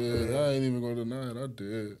 I did. Yeah. I ain't even gonna deny it. I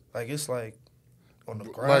did. Like it's like on the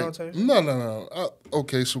ground type shit? No.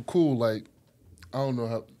 Okay, so cool. Like I don't know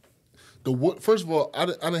how. First of all, I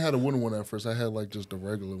didn't have the wooden one at first. I had like just the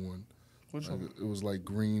regular one. Which one? It was like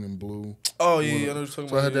green and blue. Oh yeah, I know what you're talking about.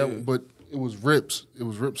 So I had that, but it was rips. It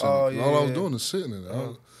was rips. Oh in it. yeah. All I was doing is sitting in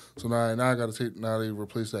it. So now I got to take. Now they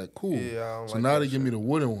replace that. Cool. Yeah. So now they give me the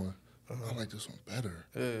wooden one. I like this one better.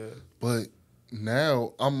 Yeah. But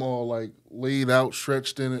now I'm all like laid out,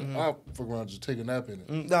 stretched in it. I fuck around just take a nap in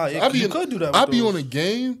it. Nah, you could do that. I be on a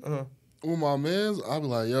game with my mans. I be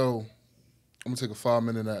like, yo, I'm gonna take a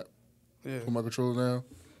 5-minute nap. Yeah. Put my controller down.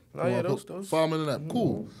 Oh yeah, those 5-minute nap.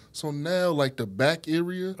 Cool. So now like the back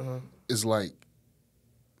area is like,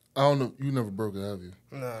 I don't know. You never broke it, have you?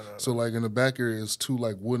 No. So like in the back area is two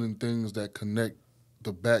like wooden things that connect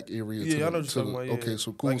the back area. Yeah, I know what you're talking about. Okay,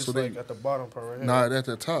 so cool. Like so it's like at the bottom part right here. Nah, at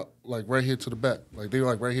the top, like right here to the back. Like they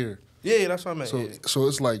like right here. Yeah, that's what I meant. So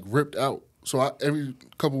it's like ripped out. So every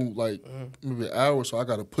couple like maybe an hour, so I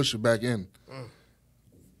got to push it back in.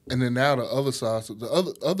 And then now the other side. So the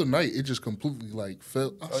other night, it just completely like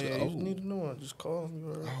fell. You need to know one. Just call me.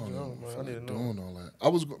 I don't know. I need to know. Doing all that. I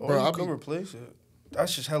was, bro. I could replace it.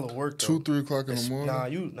 That's just hella work. 2-3 o'clock in the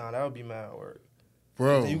morning. Nah, that would be mad work,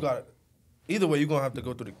 bro. You got. Either way, you are gonna have to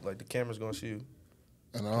go through the camera's gonna see you.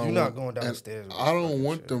 And you're not going down the stairs. I don't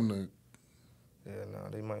want them to. Yeah, nah,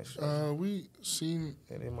 they might stretch it. We seen.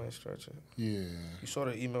 Yeah, they might stretch it. Yeah. You saw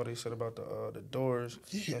the email they said about the doors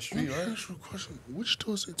in the street, right? Let me ask you a question. Which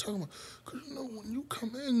doors they talking about? Because when you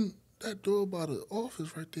come in, that door by the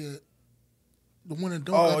office right there, the one that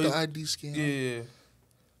don't got the ID scan. Yeah.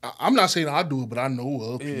 I'm not saying I do it, but I know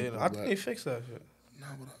of people. Yeah, I think they fixed that shit. Nah,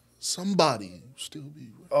 but somebody still be.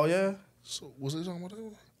 Oh, yeah? So, was they talking about that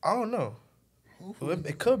one? I don't know. Well,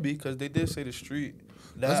 it could be, because they did say the street.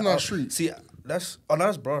 That's not street. See, that's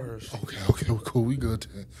Broadhurst. Okay, cool. We good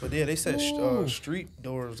then. But yeah, they said street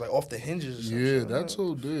doors, like off the hinges or something. Yeah, that's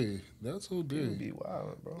OD. That's OD. It be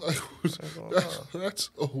wild, bro. That's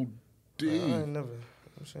OD. I ain't never.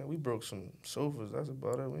 I'm saying we broke some sofas. That's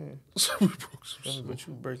about it. We broke some sofas. But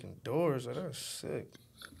you breaking doors, that's sick.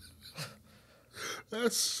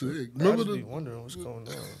 That's sick. I just be wondering what's going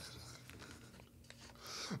on.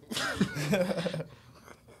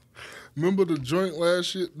 Remember the joint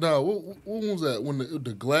last year? Nah, what was that? When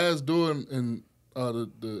the glass door and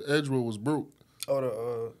the edge roll was broke.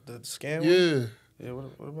 Oh, the scam one? Yeah,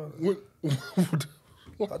 what about it?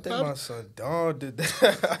 I think my son Don did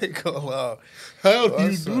that. I ain't gonna lie. How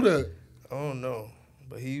do you do that? I don't know.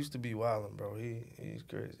 But he used to be wildin', bro. He's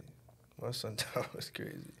crazy. My son Don was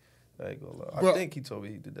crazy. I ain't gonna lie. Bro, I think he told me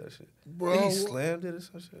he did that shit. Bro, he slammed it or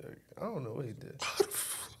some shit. I don't know what he did.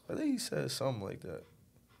 I think he said something like that.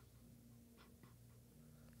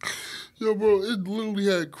 Yo, bro, it literally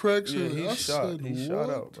had cracks in it. He shot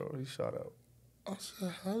out, bro. He shot out. I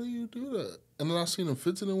said, how do you do that? And then I seen him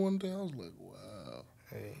fix it in one day. I was like, wow.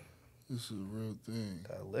 Hey. This is a real thing.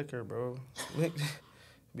 That liquor, bro.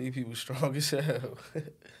 Make people strong as hell.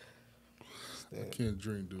 I can't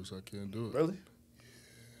drink, Deuce. I can't do it. Really?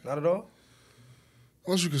 Not at all?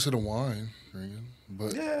 Unless you consider wine drinking.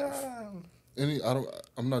 But yeah,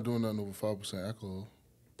 I'm not doing nothing over 5% alcohol.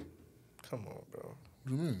 Come on, bro. What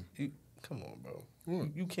do you mean? Come on, bro.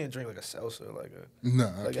 What? You can't drink like a seltzer, like a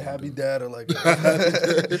Like a Happy do Dad or like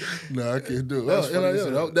a Nah, I can't do it. That's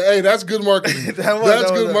NIL. Hey, that's good marketing.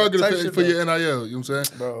 That's good marketing for your NIL. You know what I'm saying?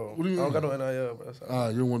 Bro, What do you mean? I don't got no NIL, bro.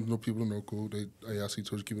 You don't want no people to know. Cool. I see.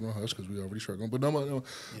 Told you keep it on hush because we already struggling. But no.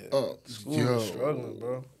 School is struggling,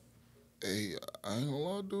 bro. Hey, I ain't gonna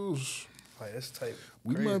lie, dudes. Like, it's type.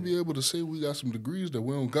 We crazy. might be able to say we got some degrees that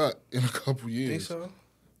we don't got in a couple years. Think so?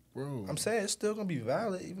 Bro. I'm saying it's still gonna be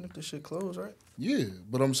valid even if the shit closed, right? Yeah,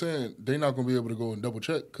 but I'm saying they not gonna be able to go and double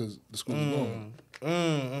check because the school's going.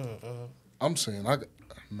 I'm saying I got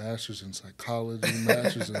masters in psychology,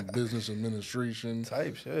 masters in business administration,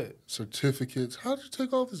 type shit, certificates. How did you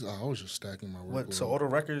take all this? I was just stacking my work. What? So all the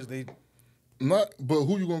records they not, but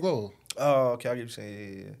who you gonna call? Oh, okay, I get you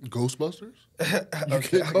saying, yeah. Ghostbusters? You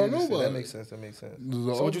Okay, can't call nobody. That makes sense.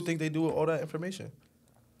 So what you think they do with all that information?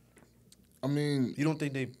 I mean, you don't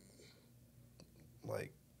think they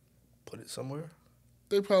like put it somewhere?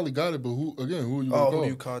 They probably got it, but who are you gonna call? Who do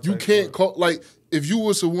you contact? You can't call, like, if you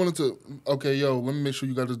was to wanted to, okay, yo, let me make sure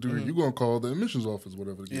you got this degree. You're gonna call the admissions office,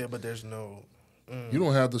 whatever. Yeah, but there's no. You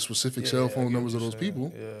don't have the specific cell phone numbers of those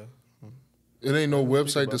people. Yeah. It ain't no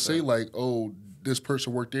website to say like, oh, this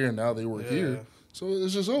person worked there and now they work here. So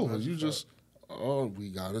it's just over. You just, we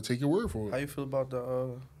gotta take your word for it. How you feel about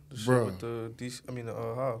the shit with the DC? I mean the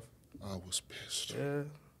Hav? I was pissed. Yeah,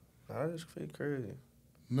 that is fake crazy.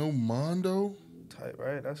 No Mondo. Type,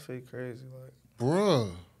 right? That's fake crazy. Like,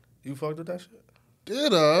 bruh. You fucked with that shit?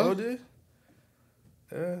 Did I? Oh, did?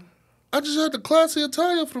 Yeah. I just had the classy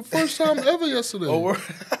attire for the first time ever yesterday. Oh,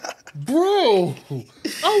 bro.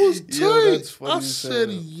 I was tight. I said,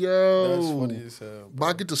 yo. That's funny as hell. But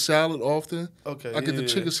I get the salad often. Okay. I get the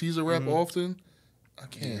chicken Caesar wrap often. I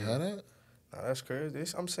can't have that. Nah, that's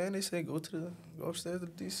crazy. I'm saying they say go upstairs to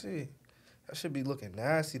the DC. That should be looking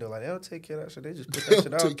nasty though. Like they don't take care of that shit. They just put that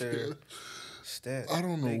shit out there. I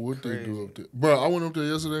don't know what they do up there. Bro, I went up there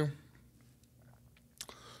yesterday.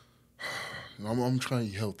 I'm trying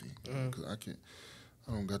to eat healthy. Because I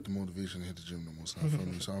don't got the motivation to hit the gym no more. It's not for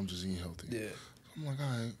me, so I'm just eating healthy. Yeah. I'm like, all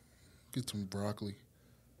right, get some broccoli.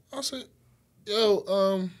 I said, yo,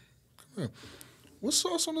 come here. What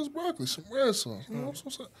sauce on this broccoli? Some red sauce. I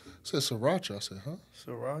said sriracha. I said, huh?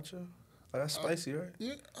 Sriracha? Oh, that's spicy, right?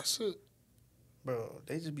 Yeah. I said, bro,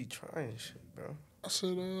 they just be trying shit, bro. I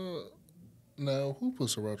said, now who put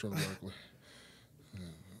sriracha on the broccoli?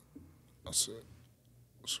 I said,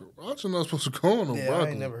 sriracha not supposed to go on broccoli. I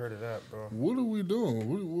ain't never heard of that, bro. What are we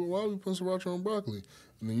doing? Why are we putting sriracha on broccoli?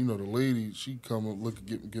 And then, the lady, she come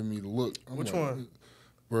and give me the look. Which one?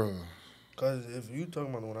 Bro. Because if you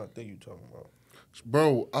talking about the one I think you talking about.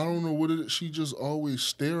 Bro, I don't know what it is. She just always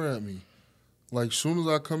stare at me. Like, soon as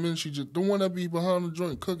I come in, she just... The one that be behind the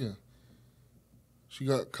joint cooking. She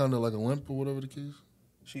got kind of like a limp or whatever the case.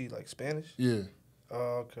 She, like, Spanish? Yeah.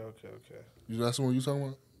 Oh, okay. That's the one you talking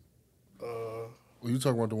about? Or you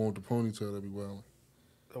talking about the one with the ponytail that be wild?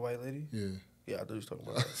 The white lady? Yeah. Yeah, I thought you was talking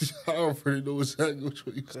about that. I already know exactly which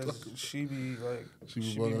one you was talking about. She be, like... She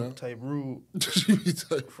be type rude. She be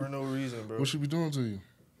type... For no reason, bro. What she be doing to you?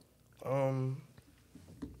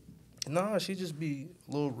 Nah, she just be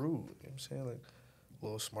a little rude. You know what I'm saying? Like,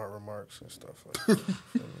 little smart remarks and stuff like that.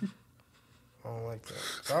 I don't like that.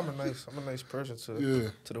 So I'm a nice person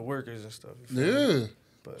to the workers and stuff. Yeah.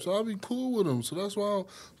 But, so I'll be cool with them. So that's why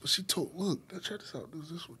but she told, look, check this out.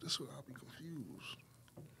 This one I'll be confused.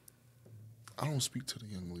 I don't speak to the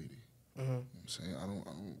young lady. You know what I'm saying? I don't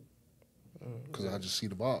because I just see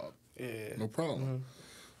the vibe. Yeah. No problem.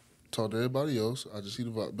 Talk to everybody else. I just see the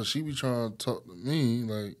vibe. But she be trying to talk to me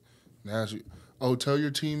like, now she, tell your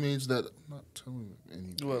teammates that. I'm not telling them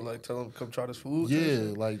anything. What, like tell them come try this food?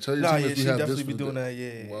 Yeah, like tell your teammates we have this. She definitely be doing that.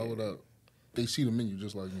 Yeah. Why would I? They see the menu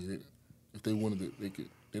just like me. If they wanted it, they could.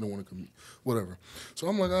 They don't want to come. Whatever. So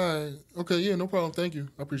I'm like, all right, okay, yeah, no problem. Thank you.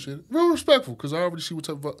 I appreciate it. Real respectful because I already see what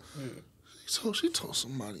type of. Yeah. So she told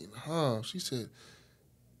somebody in the house. She said,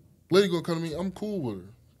 "Lady gonna come to me. I'm cool with her.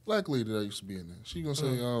 Black lady that used to be in there. She gonna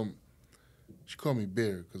say, she called me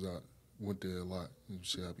Bear because I went there a lot. And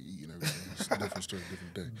she said I be eating everything. It's a different story,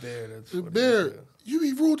 different day. Bear, that's funny. Bear, you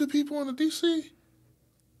be rude to people in the DC?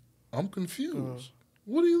 I'm confused.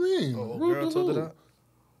 What do you mean? Rude girl to told who? her that?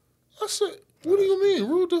 I said, what do you mean?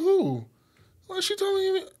 Rude to who? Like she told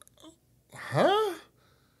me, huh?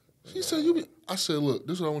 She said you be. I said, look,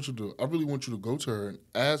 this is what I want you to do. I really want you to go to her and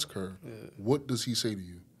ask her, what does he say to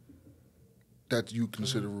you that you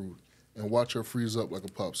consider rude, and watch her freeze up like a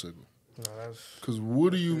popsicle. Because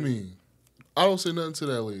what do you mean? I don't say nothing to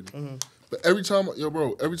that lady. But every time I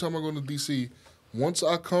go to D.C., once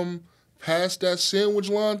I come past that sandwich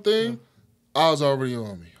line thing, I was already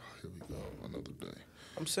on me. Oh, here we go, another day.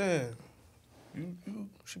 I'm saying,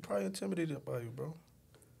 she probably intimidated by you, bro.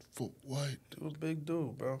 For what? You a big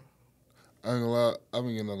dude, bro. I ain't gonna lie, I've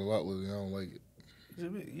been getting that a lot lately. I don't like it.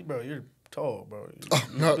 Bro, you're tall, bro.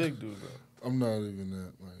 You're a big dude, bro. I'm not even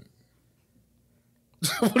that, like...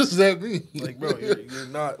 What does that mean? Like, bro, you're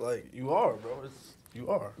not, like, you are, bro. You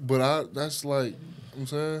are. But that's like, I'm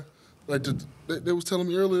saying, like, they was telling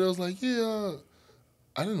me earlier, I was like, yeah,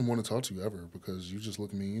 I didn't want to talk to you ever because you just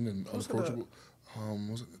look mean and unapproachable.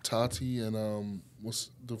 Was it Tati and, what's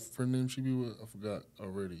the friend name she be with? I forgot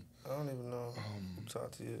already. I don't even know who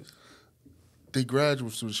Tati is. They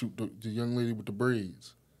graduated to shoot the young lady with the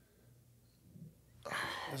braids.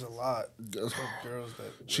 There's a lot of girls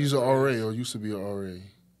that... She's an RA or used to be an RA.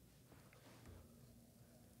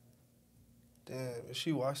 Damn, if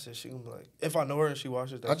she watched it, she gonna be like... If I know her and she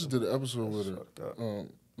watched it... I just did an episode with her. Hold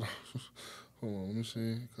on, let me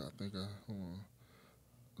see. Hold on.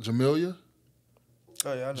 Jamelia?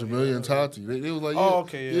 Oh, yeah, I know. Jamelia and Tati. They was like, yeah. Oh,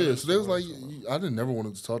 okay, yeah. So they was like, I didn't never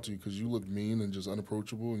wanted to talk to you because you look mean and just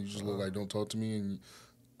unapproachable and you just look like, don't talk to me. And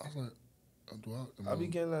I was like, I be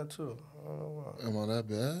getting that too. I don't know why. Am I that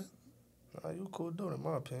bad? Nah, you a cool dude in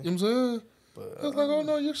my opinion. You know what I'm saying? But, I was like, oh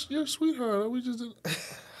no, you're a sweetheart. We just did.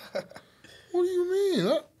 What do you mean?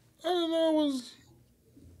 I didn't know I was.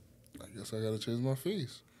 I guess I gotta change my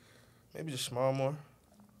face. Maybe just smile more.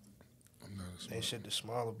 I'm not a smile. Ain't shit to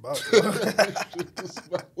smile about.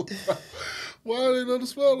 Why are they not to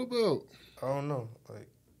smile about? I don't know. Like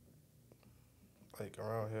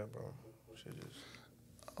around here, bro. Shit just.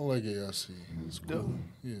 I like AIC. It's cool.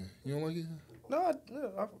 Yeah. You don't like it? No, I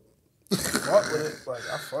fuck with it. Like,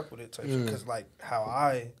 I fuck with it type shit. Because, like, how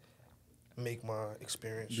I make my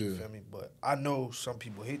experience, you feel me? But I know some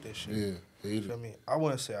people hate that shit. Yeah, hate you feel me? I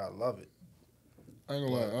wouldn't say I love it. I ain't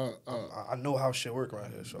gonna lie. I know how shit work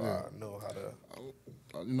around here, so I know how to...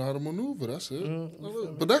 You know how to maneuver, that's it.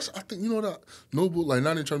 But that's, I think, you know that, Noble, like,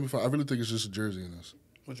 not even trying to be fun, I really think it's just a jersey in us.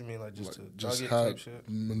 What you mean, like, just just how type shit?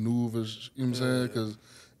 Maneuvers, you know what I'm saying? Because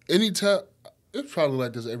anytime, it's probably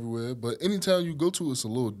like this everywhere, but anytime you go to, it's a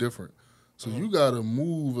little different. So you gotta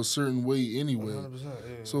move a certain way anyway.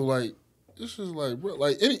 100%, So like, it's just like, bro,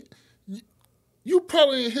 like you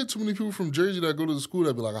probably ain't hit too many people from Jersey that go to the school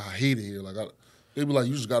that be like, I hate it here. Like, they be like,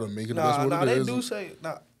 you just gotta make it. That's what it is. They do say,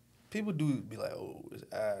 people do be like, oh, it's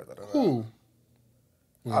ass. Who?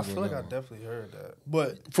 I feel like I definitely heard that.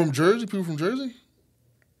 But from Jersey, people from Jersey,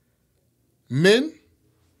 men.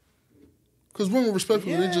 Because women,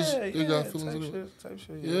 respectfully, they got feelings in it. Type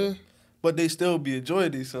shit, yeah. But they still be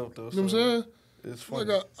enjoying themselves, though. You know what I'm saying? It's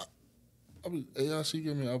funny. Like, AIC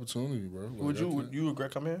gave me an opportunity, bro. Like, would you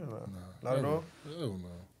regret coming here? Nah, not at all? Hell no.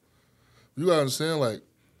 You gotta understand, like,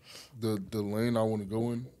 the lane I want to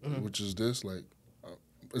go in, which is this, like,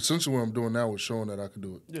 essentially what I'm doing now is showing that I can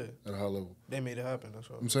do it at a high level. They made it happen, that's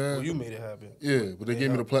what I'm saying. Well, you made it happen. Yeah, but they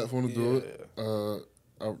gave me the platform to do it.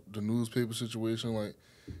 The newspaper situation, like,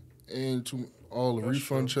 and all the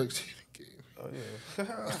refund checks. Oh, yeah.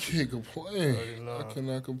 I can't complain. I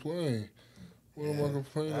cannot complain. What am I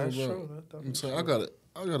complaining about? True. I'm saying I got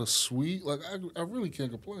a suite. Like I really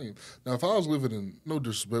can't complain. Now if I was living in, no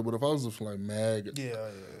disrespect, but if I was living like Mag,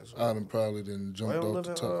 I'd have probably then jumped off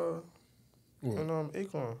the top. In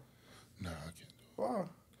Acorn. Nah, I can't do it. Why?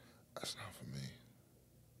 That's not for me.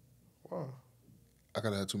 Why? I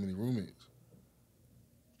gotta have too many roommates.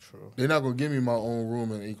 True. They're not gonna give me my own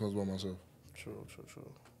room in Acorns by myself. True.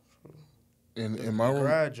 In my room,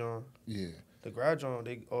 garage on. Yeah. The garage on,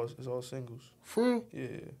 it's all singles. For real?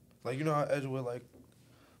 Yeah. Like, you know how Edgewood, like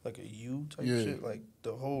a U type shit? Like,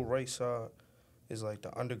 the whole right side is, like,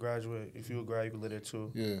 the undergraduate. If you're a grad, you can live there,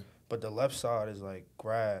 too. Yeah. But the left side is, like,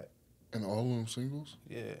 grad. And all of them singles?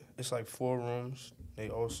 Yeah. It's, like, 4 rooms. They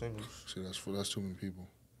all singles. See, that's too many people.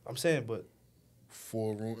 I'm saying, but...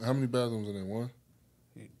 4 rooms? How many bathrooms in there? 1?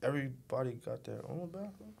 Everybody got their own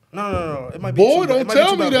bathroom? No. It might be Boy, don't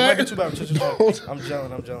tell me that. It might be 2 bathrooms. I'm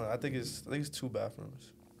gelling. I think it's 2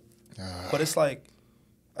 bathrooms. But it's like,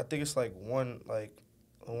 I think it's like one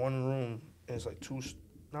room, and it's like 2,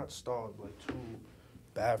 not stalls, but like 2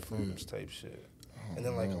 bathrooms type shit. And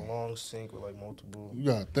then like a long sink with like multiple. You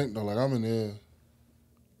gotta think though, like I'm in there,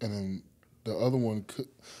 and then the other one,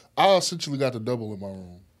 I essentially got the double in my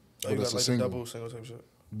room. Oh, you got like a double, single type shit?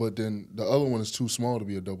 But then the other one is too small to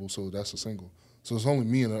be a double, so that's a single. So it's only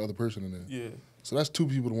me and the other person in there. Yeah. So that's 2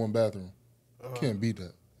 people to 1 bathroom. Can't beat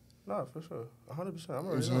that. Nah, for sure. 100%. I'm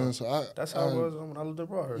already know. So that's how it was when I lived in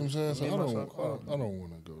Broadhurst. You know what I'm saying? So I don't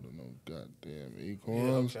want to go to no goddamn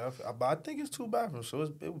Acorns. Yeah, okay. But I think it's 2 bathrooms, so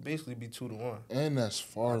it would basically be 2 to 1. And that's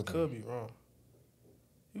farther. I could be wrong.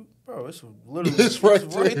 Bro, it's literally It's right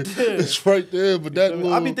there. there. It's right there. But that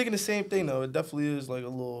little, I be thinking the same thing though. It definitely is like a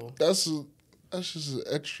little. That's just an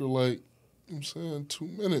extra like. I'm saying 2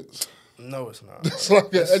 minutes. No, it's not. That's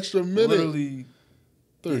like an extra minute. Literally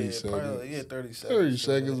 30 seconds. Probably, 30 seconds. 30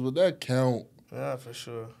 seconds, but that count. Yeah, for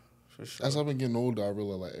sure. As I've been getting older, I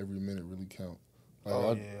realize like every minute really count.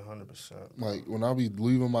 Like, 100%. Like when I be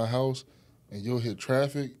leaving my house and you'll hit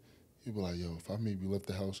traffic, you'll be like, yo, if I maybe left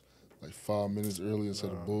the house like 5 minutes early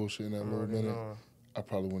instead of bullshitting that little minute, I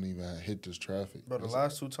probably wouldn't even have hit this traffic. Bro, the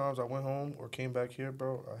last 2 times I went home or came back here,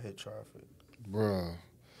 bro, I hit traffic. Bruh.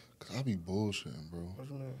 Cause I be bullshitting, bro. What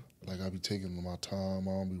you mean? Like I be taking my time,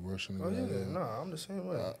 I don't be rushing. Oh yeah, nah, I'm the same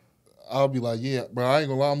way. I'll be like, yeah, bro, I ain't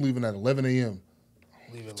gonna lie, I'm leaving at 11 a.m.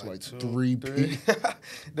 Leave it like 2, 3 p.m.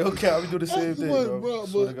 No cap, we do the same thing, bro.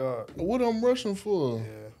 Swear to God. What I'm rushing for? Yeah.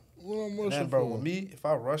 What I'm rushing bro, for? With me, if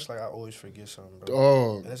I rush, like I always forget something, bro.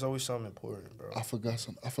 Dog. And it's always something important, bro. I forgot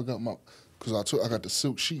something. I forgot my, cause I got the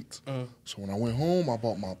silk sheets. So when I went home, I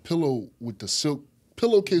bought my pillow with the silk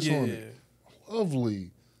pillowcase on it.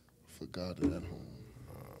 Lovely. Forgot it at home.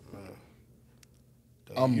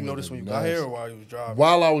 You noticed when you got here or while you was driving?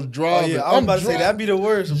 While I was driving. I was about to say, that'd be the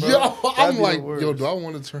worst, bro. Yo, I'm like, yo, do I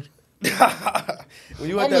want to turn? When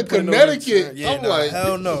you I'm in Connecticut. Yeah, I'm like,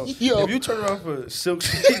 hell no. Yo. If you turn around for silk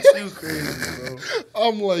sheets, you crazy, bro.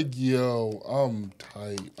 I'm like, yo, I'm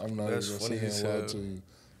tight. I'm not That's even funny gonna sit here and lie to you.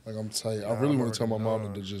 Like, I'm tight. I really want to tell my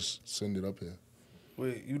mom to just send it up here.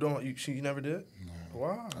 Wait, you never did? No.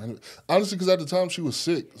 Why? Honestly, because at the time she was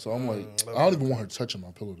sick, so I'm like, I don't even want her touching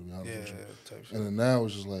my pillow, to be honest with you. Type shit. And then now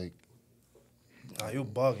it's just like, nah, you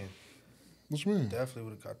bugging. What you mean? Definitely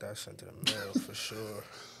would have got that sent to the mail for sure.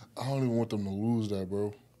 I don't even want them to lose that,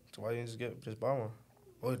 bro. So why you didn't just buy one?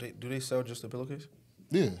 Oh, do they sell just the pillowcase?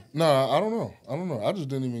 Yeah. Nah, I don't know. I just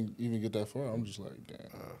didn't even get that far. I'm just like, damn.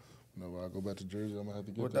 Whenever I go back to Jersey, I'm gonna have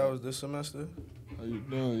to get that. What, that was this semester? How you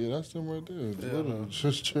doing? Yeah, that's them right there. Yeah,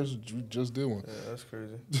 just did one. Yeah, that's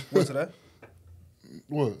crazy. What's that?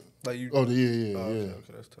 What? Like you? Oh, yeah.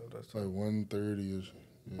 Okay, that's tough. Like 1:30ish.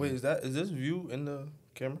 Yeah. Wait, is this view in the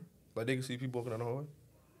camera? Like they can see people walking down the hallway?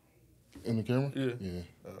 In the camera? Yeah. Yeah.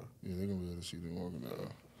 Yeah, they're gonna be able to see them walking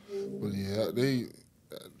down. But yeah,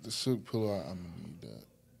 the silk pillow, I'm gonna need that.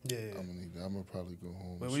 Yeah. I'm gonna need that. I'm gonna probably go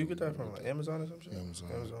home. Wait, where you get that from? Like Amazon or something?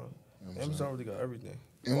 Amazon really got everything.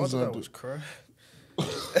 Amazon that was crap.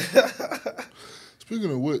 Speaking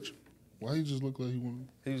of which, why he just look like he wanted?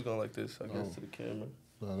 He was going like this, I guess, to the camera.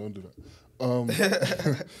 No, don't do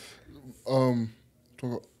that.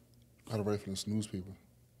 Gotta write for this newspaper.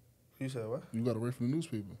 You said what? You gotta write for the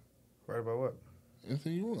newspaper. Write about what?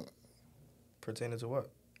 Anything you want. Pertaining to what?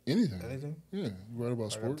 Anything. Anything? Yeah. You write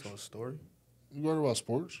about sports. Tell a story? You write about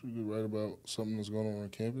sports. You could write about something that's going on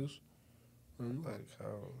campus. Like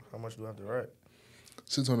how much do I have to write?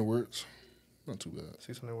 600 words. Not too bad.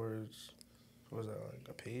 600 words. What is that, like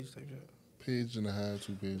a page type shit? Page and a half,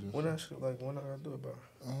 2 pages. When I gotta do it by?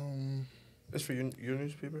 It's for your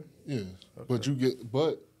newspaper? Yeah. Okay.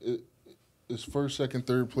 But it's first, second,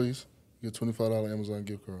 third place. You get $25 Amazon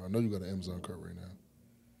gift card. I know you got an Amazon card right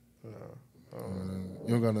now. No.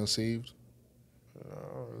 You don't got nothing saved? No, I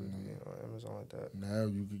don't really be on Amazon like that. Now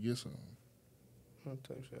you could get some.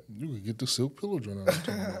 Type shit. You could get the silk pillow joint I was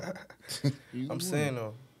talking about. I'm saying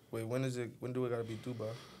though, wait, when do it gotta be due by?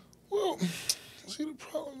 Well, see, the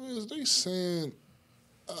problem is they saying,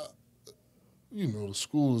 the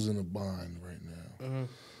school is in a bind right now. Mm-hmm.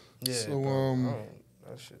 Yeah. So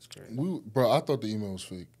that shit's crazy. I thought the email was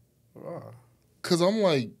fake. Wow. Cause I'm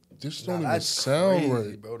like, this don't even sound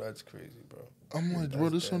right, bro. That's crazy, bro. I'm like, bro,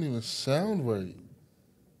 this don't even sound right.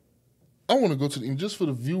 I want to go to the just for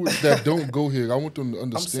the viewers that don't go here. I want them to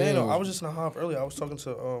understand. I'm saying though, I was just in a hop earlier. I was talking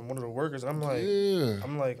to one of the workers. I'm like,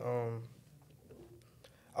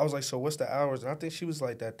 I was like, so what's the hours? And I think she was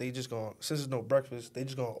like that. They just gonna, since there's no breakfast, they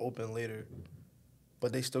just gonna open later,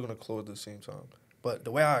 but they still gonna close at the same time. But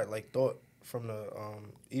the way I thought from the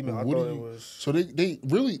email, I thought it was. So they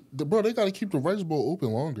really, bro, they gotta keep the rice bowl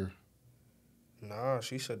open longer. Nah,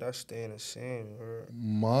 she said that's staying the same.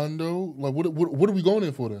 Mondo, like what are we going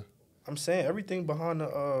in for then? I'm saying everything behind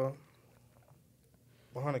the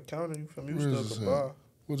counter from you still could buy.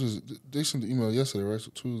 What is it? They sent the email yesterday, right? So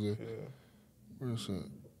Tuesday. Yeah. Where is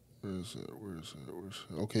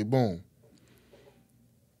it? Okay, boom.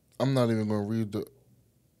 I'm not even gonna read the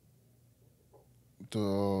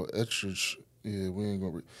extra. Yeah, we ain't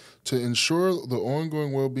gonna read. To ensure the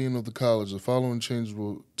ongoing well-being of the college, the following changes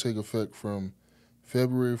will take effect from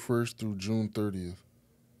February 1st through June 30th.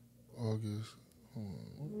 August. Hold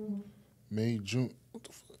on. May, June. What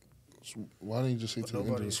the fuck? So why didn't you just say to the end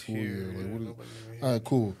of the school year? Like, what is? All right, Here.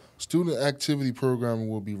 cool. Student activity programming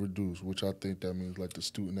will be reduced, which I think that means like the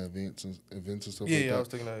student events and stuff like that. Yeah, I was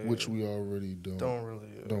thinking that. Which we already don't. Don't really.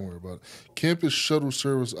 Don't worry about it. Campus shuttle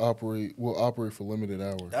service will operate for limited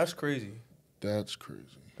hours. That's crazy. That's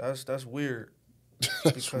crazy. That's weird.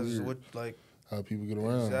 That's because weird. What like how people get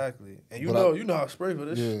around. Exactly. And you know how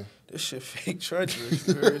Springfield this shit fake treacherous.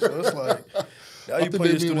 So it's like now you put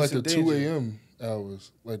your students like the in 2 danger. a.m.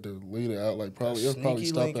 hours, like the later out, like probably The it's probably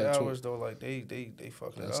sneaky stopped link at hours though. Like they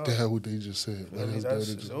fucking That's it up. that what they just said.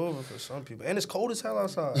 It's over for some people, and it's cold as hell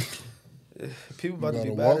outside. People about to be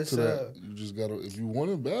walk bad as hell. that. You just gotta. If you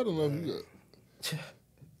want it bad enough, you got.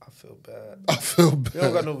 I feel bad. I feel bad. They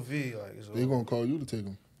don't got no V. Like it's they gonna call you to take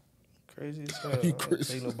them. Crazy as hell. You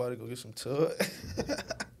crazy? Ain't nobody go get some tug.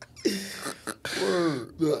 It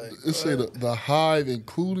say the Hive,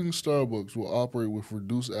 including Starbucks, will operate with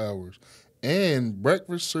reduced hours, and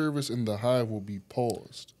breakfast service in the Hive will be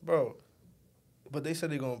paused. Bro, but they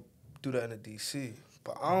said they're gonna do that in the DC.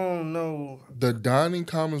 But I don't know. The dining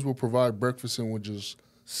commons will provide breakfast sandwiches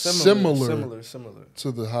similar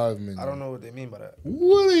to the Hive menu. I don't know what they mean by that.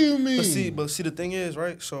 What do you mean? But see, the thing is,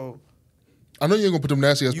 right? So I know you ain't gonna put them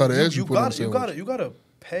nasty ass powdered eggs. You gotta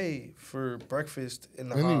pay for breakfast in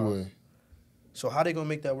the anyway. Hive. So how they gonna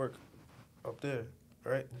make that work up there,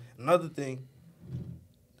 right? Another thing,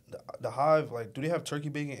 the Hive, like, do they have turkey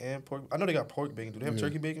bacon and pork? I know they got pork bacon. Do they have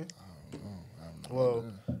turkey bacon? I don't know.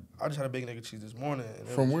 I just had a bacon egg and cheese this morning. And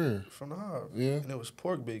from where? From the Hive. Yeah. And it was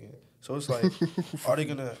pork bacon. So it's like, are they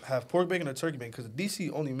gonna have pork bacon or turkey bacon? Because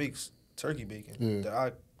DC only makes turkey bacon that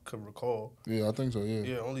I could recall. Yeah, I think so. Yeah.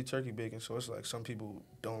 Yeah, only turkey bacon. So it's like some people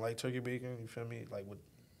don't like turkey bacon. You feel me? Like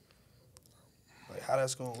how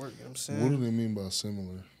that's gonna work? You know what I'm saying? What do they mean by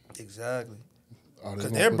similar? Exactly.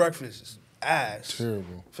 Because their breakfast is ass.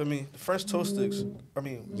 Terrible. For me, the French toast sticks. I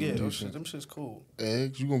mean, yeah, them shit's cool.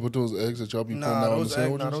 Eggs? You gonna put those eggs that y'all be putting out on the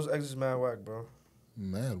sandwiches? Those eggs is mad whack, bro.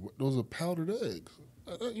 Mad? Those are powdered eggs.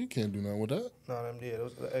 You can't do nothing with that.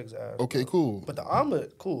 Those the eggs ass. Okay, bro. cool. But the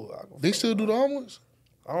omelet, cool. They still do the omelets?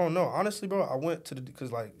 I don't know. Honestly, bro, I went to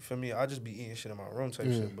because like for me, I just be eating shit in my room type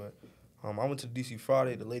shit. But I went to DC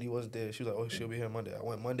Friday. The lady wasn't there. She was like, "Oh, she'll be here Monday." I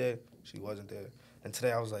went Monday. She wasn't there. And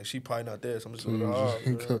today I was like, she probably not there. So I'm just going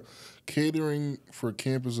to Catering for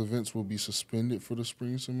campus events will be suspended for the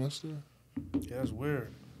spring semester? Yeah, that's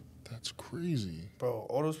weird. That's crazy. Bro,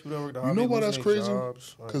 all those people that work the You know why that's crazy?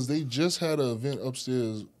 Because like, they just had an event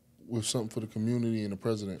upstairs with something for the community and the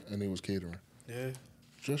president, and they was catering. Yeah.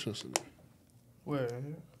 Just yesterday. Where?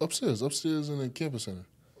 Upstairs in the campus center.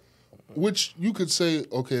 Which you could say,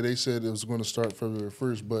 okay, they said it was going to start February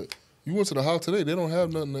 1st, but you went to the house today. They don't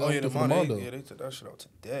have nothing for the Mondo. Yeah, they took that shit out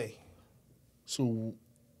today. So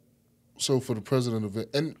for the president event,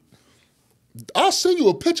 and I'll send you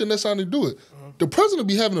a picture next time they do it. The president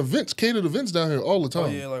be having events, catered events down here all the time. Oh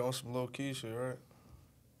yeah, like on some low key shit, right?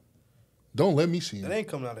 Don't let me see it. It ain't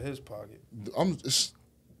coming out of his pocket.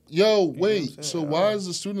 Wait. So why is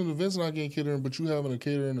the student events not getting catering, but you having a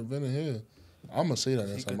catering event in here? I'm gonna say that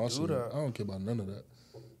next time I see it. I don't care about none of that.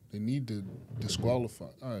 They need to disqualify.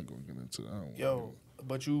 I ain't gonna get into that.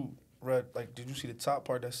 But you read, like, did you see the top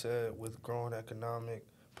part that said with growing economic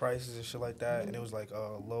prices and shit like that, and it was like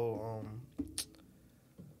low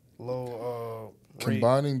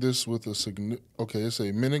combining this with a it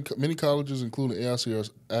say many colleges, including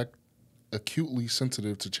AIC, are acutely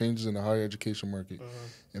sensitive to changes in the higher education market,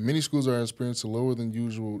 and many schools are experiencing lower than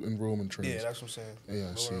usual enrollment trends. Yeah, that's what I'm saying.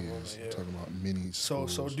 AIC is talking about many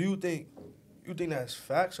schools. So do you think that's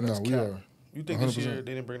facts or that's cap? We are. You think 100%. This year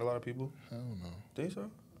they didn't bring a lot of people? Hell no. Think so?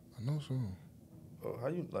 I know so. Oh, how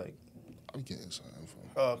you like? I'm getting some info.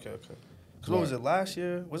 Oh, okay. Because what was it last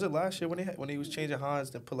year? Was it last year when they was changing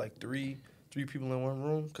Hines and put like three people in one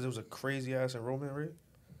room because it was a crazy ass enrollment rate?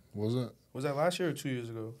 Was that? Was that last year or 2 years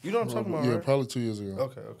ago? You know what I'm talking about, yeah, right? Probably 2 years ago.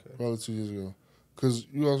 Okay. Probably 2 years ago. Because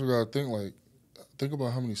you also got to think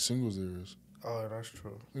about how many singles there is. Oh, that's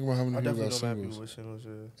true. Think about how many people got singles. People with singles.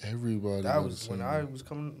 Yeah. Everybody. That was when I was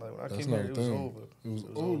coming. Like when I came here, it was over. You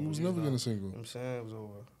was never getting a single. You know what I'm saying it was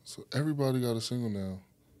over. So everybody got a single now,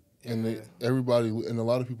 yeah. and a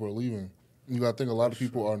lot of people are leaving. You got to think a lot of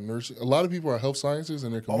people are nursing. A lot of people are health sciences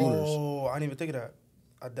and they're commuters. Oh, I didn't even think of that.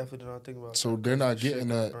 I definitely did not think about that. So they're not getting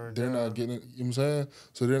that. They're not getting it. You know what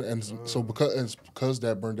I'm saying? So because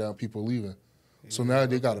that burned down, people are leaving. So now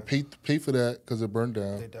they got to pay for that because it burned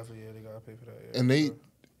down. They definitely they got to pay for that. Yeah, and they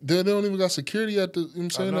don't even got security at the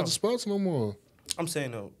at the spots no more. I'm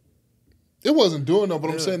saying though. It wasn't doing no,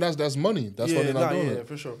 but I'm saying that's money. That's why they're not doing it.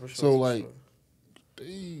 For sure. So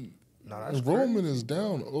they Nah, that's enrollment crazy, is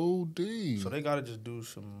down. OD. So they gotta just do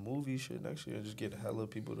some movie shit next year and just get hella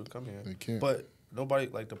people to come here. They can't. But nobody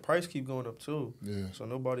like the price keep going up too. Yeah. So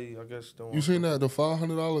nobody, I guess, don't. You seen that the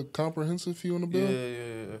 $500 comprehensive fee on the bill?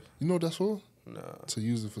 Yeah. You know what that's for? Nah. To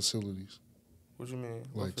use the facilities. What you mean?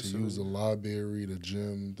 Like to use the library, the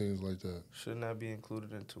gym, things like that. Shouldn't that be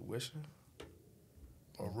included in tuition?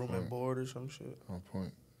 Or room and board or some shit? On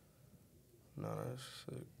point. Nah, that's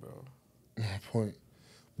sick, bro. On point.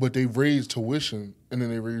 But they raised tuition and then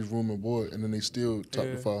they raised room and board and then they still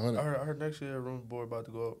topped the 500. I heard next year room and board about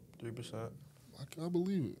to go up 3%. I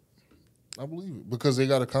believe it. I believe it because they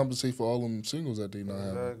got to compensate for all them singles that they not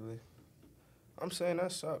having. Exactly. I'm saying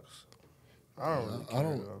that sucks. I don't really care. I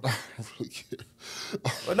don't really care.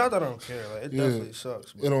 But not that I don't care. Like, it definitely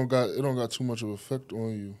sucks. It don't got too much of an effect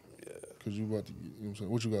on you. Yeah. Because you about to, you know what I'm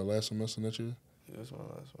saying? What you got last semester next year? Yeah, it's my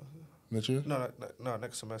last semester. Next year? No,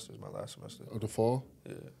 next semester is my last semester. Oh, the fall?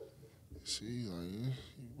 Yeah. See, like, you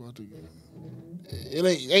about to get...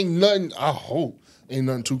 It ain't nothing, I hope, ain't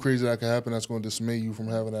nothing too crazy that can happen that's going to dismay you from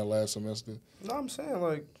having that last semester. No, I'm saying,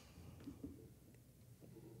 like,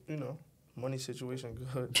 you know, money situation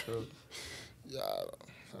good, so... Yeah,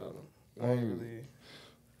 I don't really...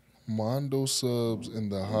 Mondo Subs and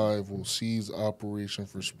The Hive will cease operation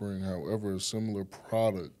for spring. However, a similar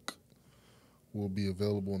product will be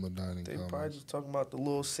available in the dining They commons. probably just talking about the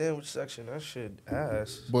little sandwich section. That shit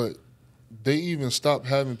ass. But they even stopped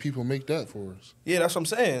having people make that for us. Yeah, that's what I'm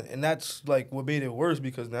saying. And that's, like, what made it worse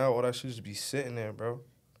because now all that shit just be sitting there, bro.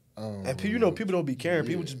 And people don't be caring.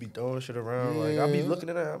 People just be throwing shit around. Like, I be looking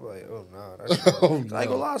at it, I'm like, oh, nah. That shit I ain't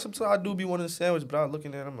gonna lie, sometimes I do be wanting a sandwich, but I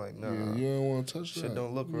looking at it, I'm like, nah. Yeah, you don't want to touch that. Shit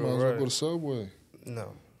don't look you real might as well right. go to Subway.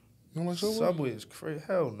 No. You don't like Subway? Subway is crazy.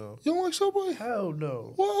 Hell no. You don't like Subway? Hell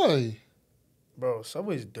no. Why? Bro,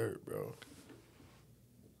 Subway's dirt, bro.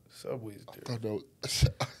 Subway's dirt. I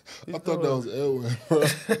thought that was Edwin, bro.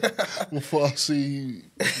 Before I see you know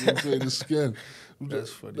what I'm saying, the skin.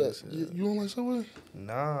 That's funny. You don't like Subway?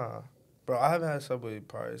 Nah. Bro, I haven't had Subway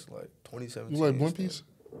probably since like 2017. You like Blimpies?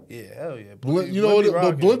 Yeah, hell yeah. You know what?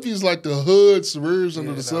 But Blimpies like the hood's version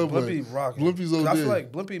of the Subway. Blimpie rocking. Blimpies OD. I feel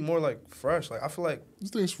like Blimpie more like fresh. Like I feel like you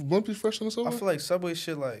think Blimpies fresh on the Subway? I feel like Subway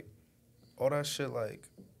shit like all that shit like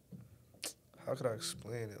how could I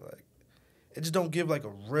explain it? Like it just don't give like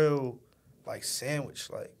a real like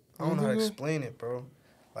sandwich. Like I don't know how to explain it, bro.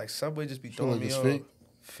 Like Subway just be throwing me off.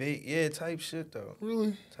 Fake, yeah, type shit though.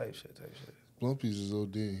 Really? Type shit. Blimpies is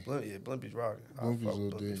OD. Yeah, Blimpie's rocking.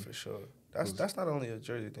 Blimpies OD for sure. That's not only a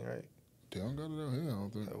Jersey thing, right? They don't got it out here, I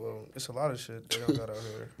don't think. Well, it's a lot of shit they don't got out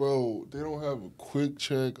here. Bro, they don't have a Quick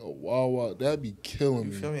Check, a Wawa. That'd be killing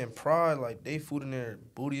me. You feel me? And Pride, like, they food in there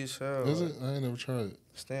booty as hell. Is it? I ain't never tried it.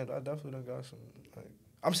 I definitely done got some. Like,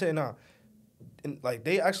 I'm saying, nah. And, like,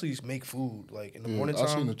 they actually make food, like, in the morning time.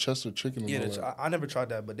 I seen the Chester chicken. Yeah, I never tried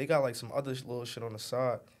that, but they got, like, some other little shit on the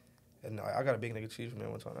side. And I got a big nigga cheese from there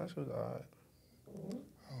one time. That shit was all right.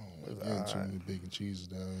 Getting too many bacon cheeses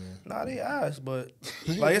down here. Nah, they ass, but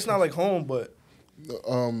like it's not like home. But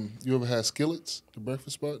you ever had Skillets, the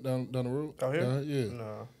breakfast spot down the road? Out here? Yeah.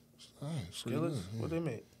 Nah. Skillets? Yeah. What they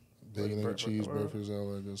make? Bacon and cheese breakfast,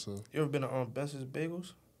 all that good stuff. You ever been to Benson's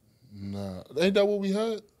Bagels? Nah, ain't that what we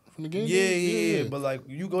had from the game? Yeah. But like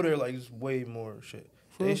you go there, like it's way more shit.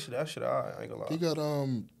 That shit, I ain't gonna lie. They got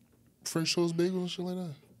French toast bagels and shit like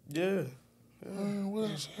that. Yeah.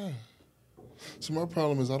 What else? See, my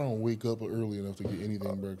problem is I don't wake up early enough to get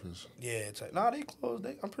anything breakfast. Yeah, it's like, nah, they close.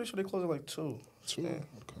 I'm pretty sure they close at like 2. 2? Yeah. Okay.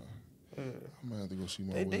 Yeah. I might have to go see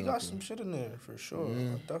my way They got out some there. shit in there for sure.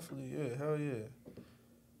 Yeah. Definitely, yeah, hell yeah.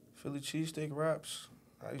 Philly cheesesteak wraps.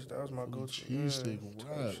 That was my go-to. Cheesesteak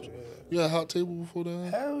wraps. Yeah. You had a hot table before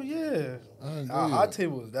that? Hell yeah. Hot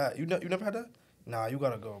table is that. You never had that? Nah, you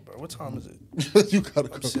gotta go, bro. What time is it? You gotta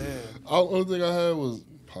go. I'm saying. The only thing I had was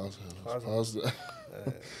pasta. I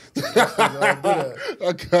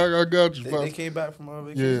got you. They came back from our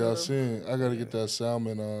vacation. Yeah, I seen. I gotta get that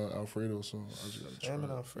salmon Alfredo. So I just gotta try. Salmon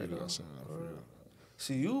Alfredo. Salmon Alfredo.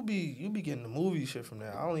 See, you be getting the movie shit from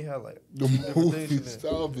there. I only had like the movie.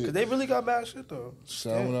 Stop it. Cause they really got bad shit though.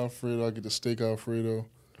 Salmon Alfredo. I get the steak Alfredo.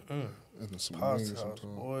 And then some pasta wings house,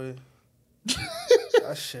 sometimes. boy.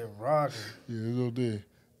 That shit rocking. Yeah, it's all day.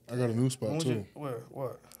 I got a new spot too. Where?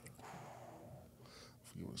 What? I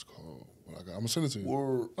forget what it's called. But I'm gonna send it to you.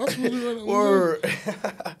 Word. Word.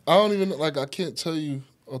 I don't even like. I can't tell you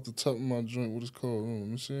off the top of my joint what it's called. Let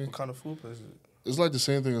me see. What kind of food place is it? It's like the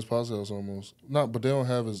same thing as Pasta House almost. Not, but they don't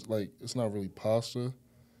have as like. It's not really pasta.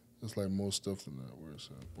 It's like more stuff than that. Where it's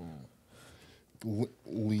at? Boom.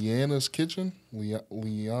 Liana's Kitchen.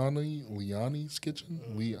 Liani's Kitchen.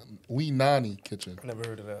 Lianani Kitchen. I never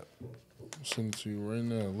heard of that. I'll send it to you right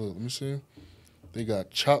now. Look, let me see. They got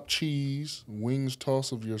chopped cheese, wings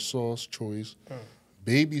toss of your sauce choice,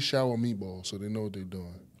 baby shower meatballs, so they know what they're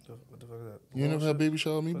doing. What the fuck is that? You never had baby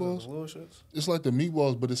shower meatballs? Little shits? It's like the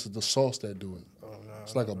meatballs, but it's the sauce that do it. Oh, no.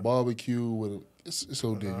 It's like a barbecue with a... It's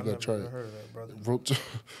OD. You gotta try it. Heard of that, brother.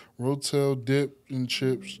 Rotel dip and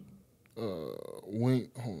chips. Wing.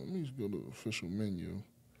 Hold on, let me just go to the official menu.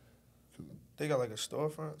 They got like a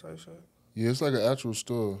storefront type shit? Yeah, it's like an actual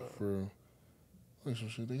store for... Like some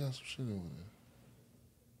shit. They got some shit over there.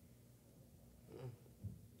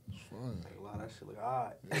 It's fine. Ain't a lot of that shit look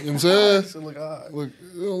hot. You know what I'm saying? That shit look hot. Look,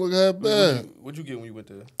 it don't look that bad. What'd you get when you went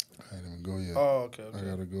there? I ain't even go yet. Oh, okay. I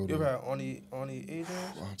gotta go You there. ever had Auntie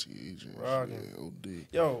Agents? Auntie Agents. Rockin'. Yeah, OD.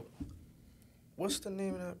 Yo, what's the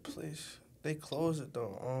name of that place? They closed it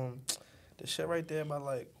though. The shit right there by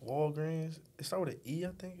like Walgreens. It started with an E,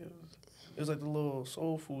 I think it was. It was like the little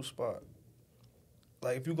soul food spot.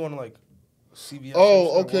 Like if you going to like CVS.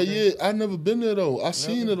 Oh, okay, yeah. I never been there though. I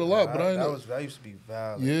seen it a lot, but I ain't know. That used to be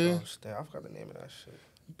valid. Yeah. I forgot the name of that shit.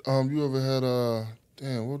 You ever had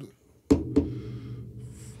damn, what?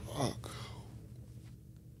 Fuck.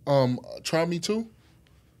 Try Me Too?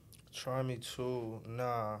 Try Me Too.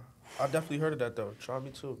 Nah. I definitely heard of that though. Try Me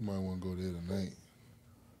Too. You might want to go there tonight.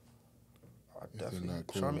 I definitely not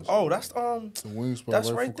Try Me. closed. Oh, that's the wing spot that's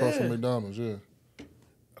right right across there. from McDonald's, yeah.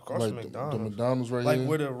 Across like from McDonald's. The McDonald's right like here.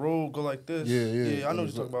 where the road go like this. Yeah. I know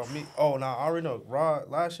what you're talking about. Me. Oh, nah, I already know. Rod,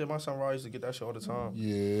 last year, my son Rod used to get that shit all the time.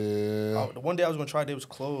 Yeah. The one day I was gonna try, they was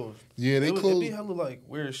closed. Yeah, they closed. It be hella like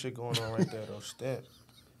weird shit going on right there though. Stamp.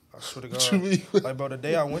 I swear to God. What you mean? Like bro, the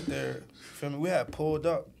day I went there, feel me? We had pulled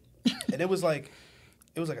up, and it was like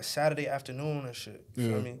a Saturday afternoon and shit.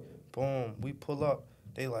 Feel me? Boom, we pull up.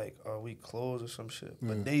 They like, we closed or some shit,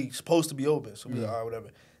 but they supposed to be open. So we like, all right, whatever.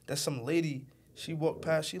 That's some lady. She walked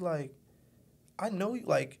past. She like, I know you.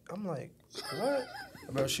 Like, I'm like, what?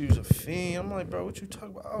 Bro, she was a fiend. I'm like, bro, what you talking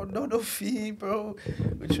about? Oh, no fiend, bro.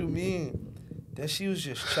 What you mean? Then she was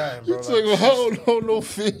just chatting, bro. No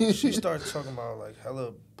fiend. She started talking about like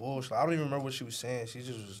hella bullshit. I don't even remember what she was saying. She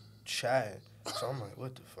just was chatting. So I'm like,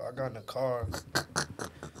 what the fuck? I got in the car.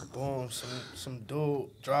 Boom, some dude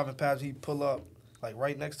driving past. He pull up like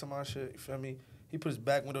right next to my shit. You feel me? He put his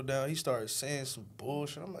back window down. He started saying some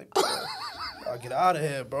bullshit. I'm like, bro, I'll get out of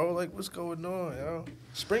here, bro. Like, what's going on, yo?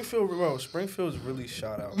 Springfield's really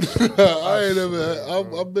shot out.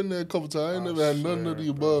 I've been there a couple times. I ain't never had none of the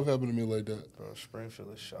above happen to me like that. Bro,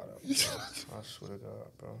 Springfield is shot out. Bro. I swear to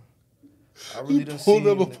God, bro. I really didn't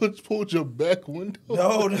see. Pulled your back window.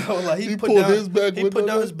 No, like he put pulled down his back window. He put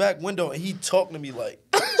down his back window and he talked to me like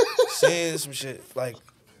saying some shit like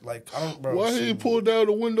I don't, bro. Why he pulled down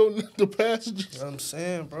the window, the passengers? You know what I'm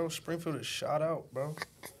saying, bro? Springfield is shot out, bro.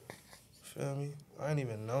 Feel me? I didn't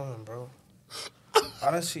even know him, bro. I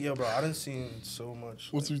didn't see so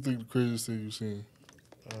much. What do you think the craziest thing you've seen?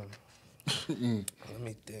 Let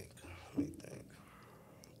me think.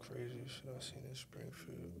 Craziest shit I've seen in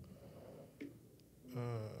Springfield.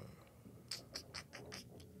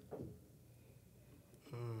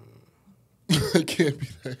 It can't be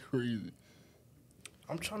that crazy.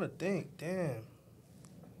 I'm trying to think. Damn.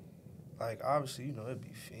 Like, obviously, you know, it'd be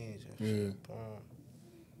fiends and shit. Boom.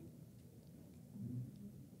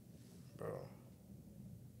 Bro.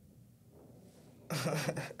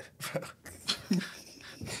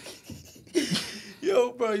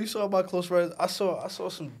 Yo, bro, you saw my close friends. I saw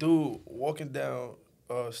some dude walking down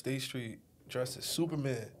State Street dressed as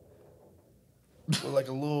Superman with like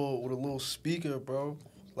a little speaker, bro.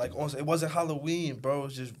 Like it wasn't Halloween, bro. It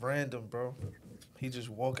was just random, bro. He just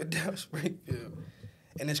walking down Springfield,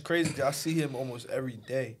 and it's crazy. 'Cause I see him almost every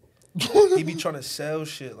day. He be trying to sell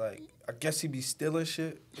shit. Like I guess he be stealing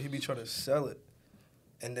shit. He be trying to sell it.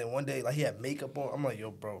 And then one day, like, he had makeup on. I'm like,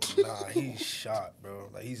 yo, bro, nah, he's shot, bro.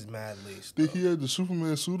 Like, he's mad laced, bro. Did he have the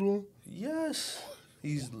Superman suit on? Yes.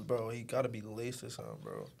 He gotta be laced or something,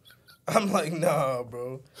 bro. I'm like, nah,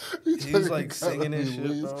 bro. He's, like, singing and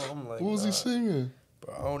shit, bro. I'm like, what was he singing?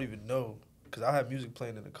 Bro, I don't even know. Because I had music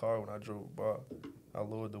playing in the car when I drove by. I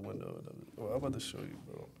lowered the window. I'm about to show you,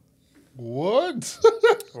 bro. What?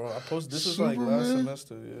 Bro, I posted, this was, like, last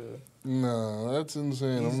semester, yeah. Nah, that's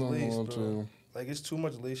insane. He's I'm not laced, going bro. to. Like, it's too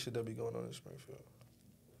much lace shit that be going on in Springfield.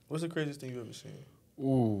 What's the craziest thing you ever seen?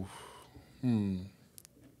 Ooh. My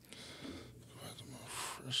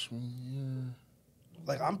freshman year.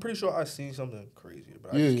 Like, I'm pretty sure I seen something crazy,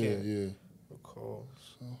 but I just can't recall.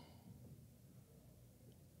 So,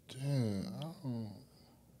 damn, I don't...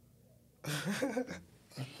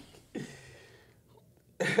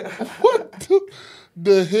 What?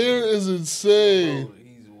 The hair is insane. Bro,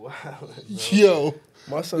 he's wild, bro. Yo.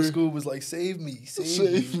 My son's school was like, save me.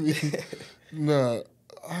 Save me. Nah.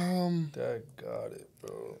 That got it,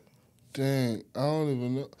 bro. Dang, I don't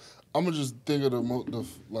even know. I'm gonna just think of the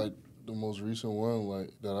most recent one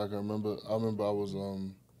like that I can remember. I remember I was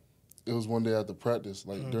it was one day after practice,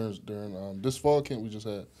 like during this fall camp we just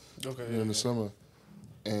had during the summer,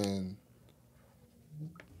 and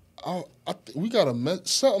we got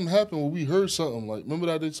something happened where we heard something. Like, remember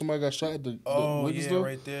that day somebody got shot at the witness door?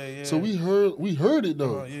 Right there, yeah. So we heard it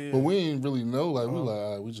though, yeah. but we ain't really know. Like we like,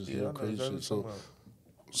 all right, we just hear crazy exactly shit.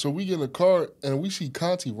 So we get in the car and we see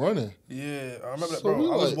Conti running. Yeah, I remember that,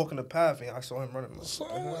 bro. I was walking the path and I saw him running.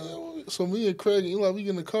 So me and Craig, we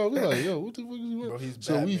get in the car. We like, yo, what the fuck is he running? Bro, he's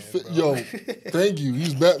so Batman, yo, thank you.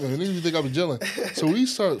 He's Batman. Niggas think I be gelling. So we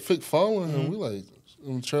start following him. We like,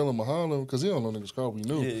 trailing behind him because he don't know niggas' car. We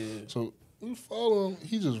knew. Yeah. So we follow him.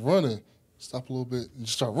 He just running. Stop a little bit and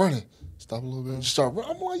just start running. Stop a little bit and just start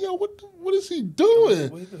running. I'm like, yo, what is he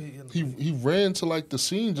doing? He ran to like the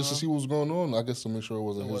scene just to see what was going on. I guess to make sure it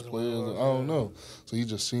wasn't his players. I don't know. So he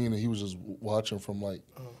just seen it. He was just watching from like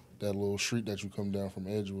that little street that you come down from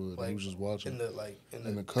Edgewood. Like, he was just watching.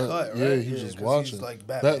 In the cut. Right? Yeah, he was just watching. He's like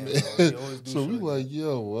Batman. So we like,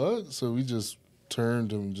 yo, what? So we just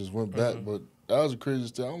turned and just went back. But that was the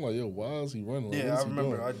craziest thing. I'm like, yo, why is he running? Like, I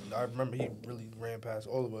remember. I remember he really ran past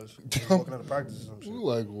all of us. He was walking out of practice or some shit. We're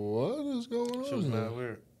like, what is going on? Shit was mad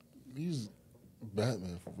weird. He's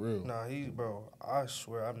Batman for real. Nah, bro, I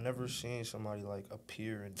swear I've never seen somebody like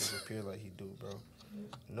appear and disappear like he do, bro.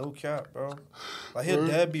 No cap, bro. Like, he'll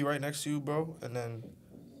dad be right next to you, bro, and then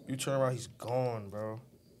you turn around, he's gone, bro.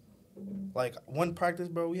 Like, one practice,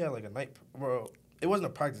 bro, we had like a night, bro. It wasn't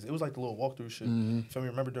a practice. It was like the little walkthrough shit. You feel me?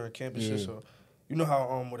 Remember during camp and shit, so. You know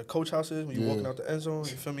how where the coach house is when you walking out the end zone?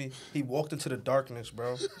 You feel me? He walked into the darkness,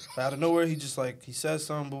 bro. Out of nowhere, he just like, he says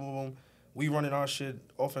something, boom, boom, boom. We running our shit,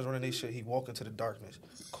 offense running their shit. He walked into the darkness.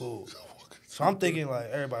 Cool. So I'm thinking like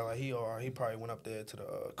everybody like he probably went up there to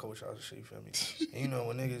the coach house and shit. You feel me? And you know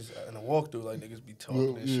when niggas in the walkthrough like niggas be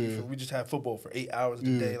talking and shit. We just had football for 8 hours a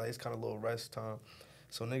day. Like, it's kind of a little rest time.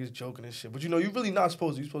 So niggas joking and shit. But you know you really not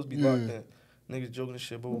supposed to. You supposed to be locked in. Niggas joking and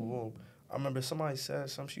shit. Boom, boom, boom. I remember somebody said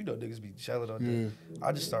some shit. You know niggas be jealous out there.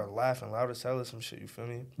 I just started laughing loud as hell at some shit, you feel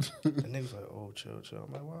me? And niggas like, oh, chill.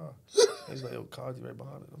 I'm like, wow. He's like, yo, Kazi right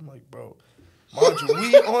behind it. I'm like, bro. Mind you,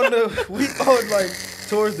 we on like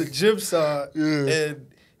towards the gym side. And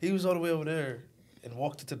he was all the way over there and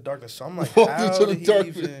walked into the darkness. So I'm like, how did he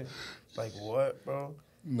even, like, what, bro?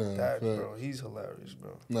 Nah, bro, he's hilarious,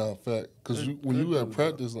 bro. Nah, fact. Because when you at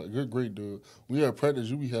practice, like, you're a great dude. When you at practice,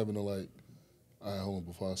 you be having to, like, all right, hold on,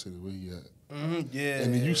 before I say where he at. And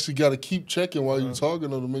then you got to keep checking while you talking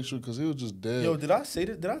to him to make sure, because he was just dead. Yo, did I say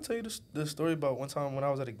this? Did I tell you the story about one time when I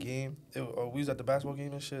was at a game? We was at the basketball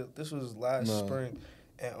game and shit. This was last spring.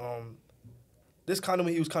 And this kind of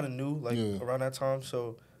when he was kind of new, like around that time.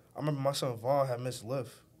 So I remember my son Vaughn had missed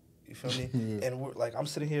lift. You feel me? And we're, like, I'm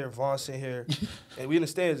sitting here, Vaughn sitting here, and we in the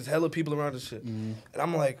stands. There's hella people around and shit. And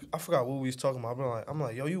I'm like, I forgot what we was talking about. I'm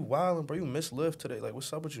like, yo, you wildin', bro. You missed lift today. Like,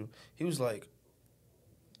 what's up with you? He was like,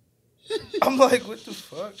 I'm like, what the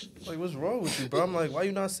fuck? Like, what's wrong with you, bro? I'm like, why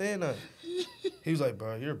you not saying that? He was like,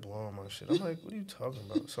 bro, you're blowing my shit. I'm like, what are you talking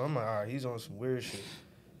about? So I'm like, all right, he's on some weird shit.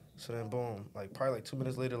 So then, boom, like, probably like 2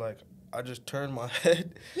 minutes later, like, I just turned my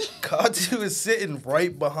head. Kati was sitting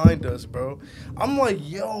right behind us, bro. I'm like,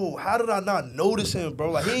 yo, how did I not notice him,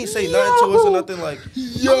 bro? Like, he ain't say nothing to us or nothing. Like,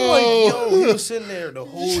 I'm like, yo, he was sitting there the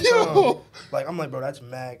whole time. Like, I'm like, bro, that's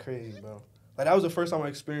mad crazy, bro. Like, that was the first time I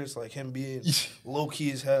experienced, like, him being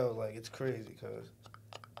low-key as hell. Like, it's crazy, because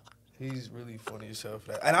he's really funny as hell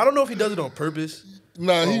for that. And I don't know if he does it on purpose.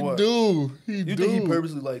 Nah, he do. You think he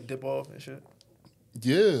purposely, like, dip off and shit?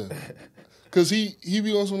 Yeah. Because he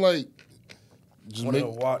be on some, like, just want to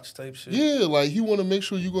watch type shit. Yeah, like, he want to make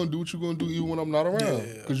sure you're going to do what you're going to do even when I'm not around.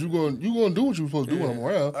 Because you're going to do what you're supposed to do when I'm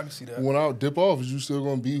around. I can see that. When I dip off, is you still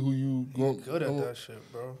going to be who you going to... good at that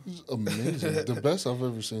shit, bro. He's amazing. The best I've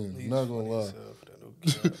ever seen. He's not going to lie.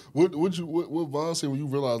 What Vaughn say when you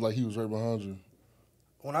realized, like, he was right behind you?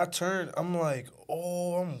 When I turned, I'm like,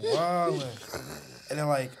 oh, I'm wildin'. And then,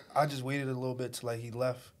 like, I just waited a little bit till, like, he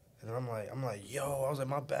left. And I'm like, yo, I was like,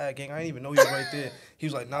 my bad, gang. I didn't even know he was right there. He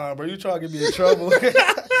was like, nah, bro, you trying to get me in trouble.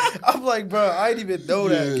 I'm like, bro, I didn't even know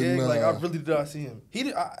that, gang. Nah. Like, I really did not see him.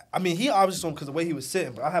 I mean, he obviously saw him because the way he was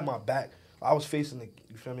sitting, but I had my back. I was facing the,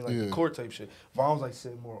 you feel me, like the court type shit. Vaughn was like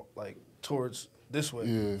sitting more like towards this way.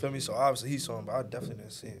 You feel me? So obviously he saw him, but I definitely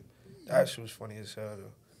didn't see him. That shit was funny as hell,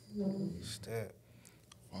 though. Stamp.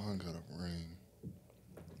 Vaughn got a ring.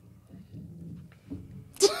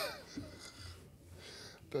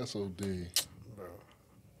 That's OD. Bro.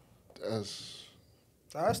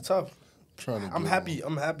 That's tough. trying to. I'm happy.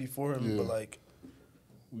 I'm happy for him, but like,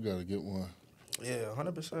 we gotta get one. Yeah,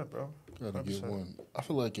 100%, bro. Gotta 100%. get one. I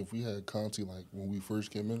feel like if we had Conti like when we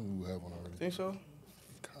first came in, we would have one already. Think so?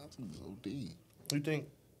 Conti's OD. You think?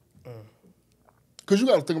 Because you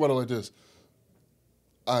got to think about it like this.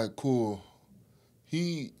 All right, cool.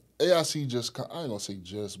 AIC just, I ain't going to say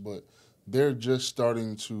just, but they're just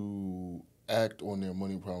starting to act on their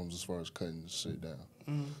money problems as far as cutting shit down.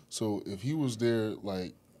 Mm-hmm. So if he was there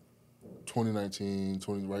like 2019,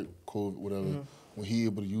 right, COVID, whatever, when he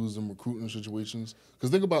able to use them recruiting situations. Because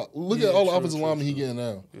think about, look at all the offensive linemen he getting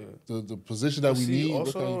now. Yeah. The position that we need.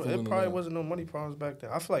 Also, it probably wasn't no money problems back then.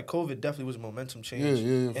 I feel like COVID definitely was a momentum change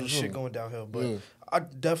and shit going downhill. But I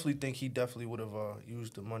definitely think he definitely would have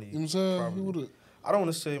used the money. You know what I'm saying? He probably. I don't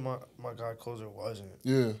want to say my guy closer wasn't.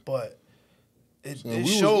 Yeah. But it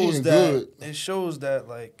shows that it shows that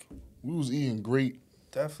like we was eating great.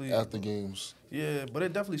 Definitely after games. Yeah, but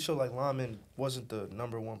it definitely showed like lineman wasn't the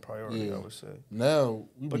number one priority, I would say. Now,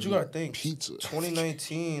 but you gotta think, pizza.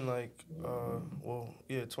 2019,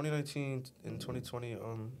 2019 and 2020,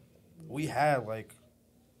 we had like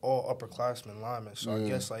all upperclassmen linemen, so I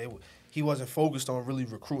guess like he wasn't focused on really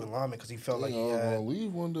recruiting linemen because he felt like he had. Gonna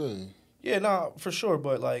leave one day. Yeah, nah, for sure,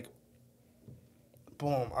 but like,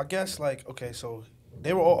 boom. I guess like okay, so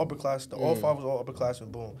they were all upperclass. All five was all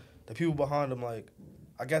upperclassmen. Boom. The people behind him like.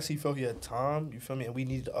 I guess he felt he had time, you feel me? And we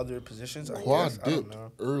needed other positions. Quad dipped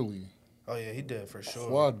early. Oh, yeah, he did, for sure.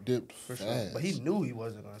 Quad dipped for fast. Sure. But he knew he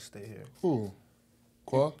wasn't going to stay here. Who?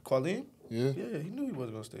 Qualeen? Yeah. Yeah, he knew he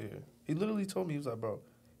wasn't going to stay here. He literally told me, he was like, bro,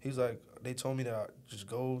 he's like, they told me that just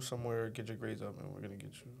go somewhere, get your grades up, and we're going to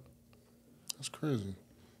get you. That's crazy.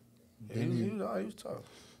 Yeah, he was tough.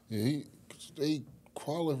 Yeah, they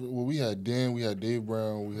qualified. Well, we had Dan, we had Dave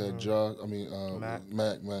Brown, we had Josh,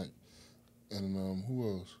 Mac. And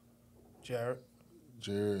who else? Jared,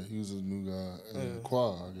 he was a new guy. And then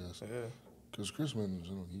Qua, I guess. Yeah. Because Chris Mendez,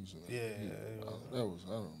 he's in that. Yeah. That was,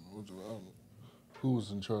 I don't know who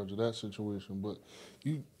was in charge of that situation, but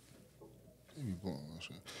they be blowing my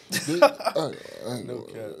shit. No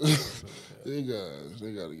cap. They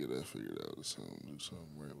got to get that figured out or something, do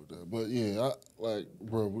something right with that. But yeah,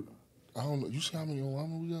 bro, I don't know. You see how many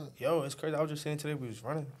linemen we got? Yo, it's crazy. I was just saying today we was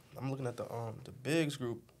running. I'm looking at the bigs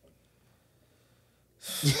group.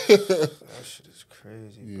 That shit is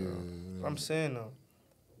crazy, bro. Yeah. I'm saying though,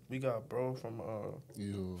 we got bro from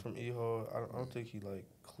EHO. I don't think he like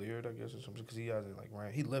cleared, I guess, or something, because he hasn't like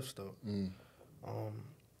ran. He lifts though. And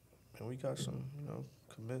we got some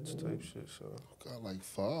commits type shit. So got like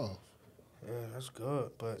 5. Yeah, that's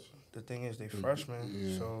good. But the thing is, they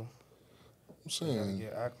freshmen, so I'm saying gotta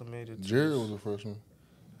get acclimated. Jared was a freshman.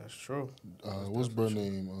 That's true. What's bro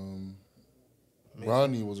name?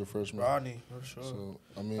 Ronnie was a freshman. Ronnie, for sure. So,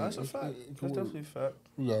 I mean, that's a fact. That's definitely a fact.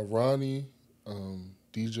 We got Ronnie,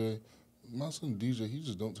 DJ. My son DJ, he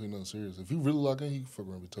just don't take nothing serious. If he really lock in, he can fuck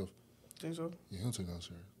around and be tough. Think so? Yeah, he don't take nothing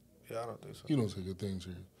serious. Yeah, I don't think so. He don't take a thing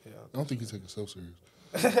serious. Yeah, I don't think he take himself serious.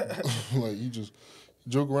 Like, he just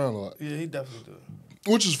joke around a lot. Yeah, he definitely do.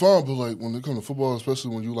 Which is fine, but like when it comes to football,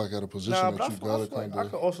 especially when you like at a position that you gotta kind of. I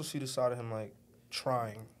could also see the side of him like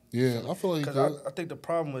trying. Yeah, I feel like because I think the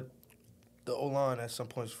problem with the O-line at some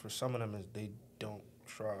points for some of them is they don't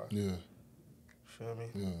try. Yeah. Feel me?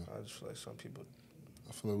 Yeah. I just feel like some people.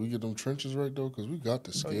 I feel like we get them trenches right though, because we got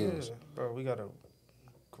the skills. Yeah, bro. We got a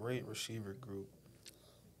great receiver group,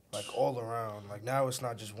 like all around. Like now it's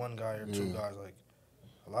not just one guy or two guys. Like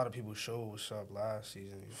a lot of people showed what's up last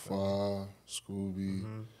season. Scooby.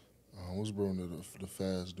 What's bro the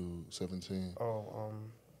fast dude? 17.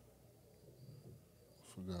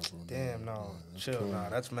 Forgot, bro. Damn, no. Chill, nah.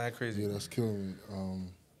 That's mad crazy. Yeah, that's killing me.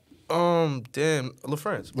 Damn.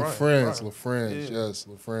 LaFrance. LaFrance. Yes,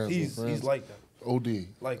 LaFrance. He's like that. OD.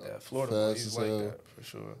 Like that. Florida boy. He's like that, for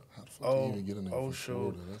sure. How the fuck did he even get in there from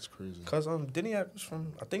Florida? That's crazy. Because Diniak was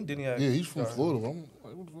from, I think Diniak. Yeah, he's from Florida. I'm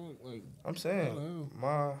like, what the fuck? Like, I'm saying,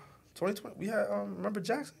 my 2020, we had, remember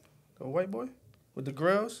Jackson? The white boy? With the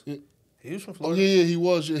grills? Yeah. He was from Florida. Oh, yeah, he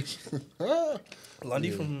was. Yeah.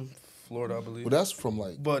 Lundy from Florida, I believe. But that's from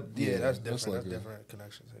like. But yeah, that's different. Like that's different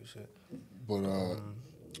connections and shit. But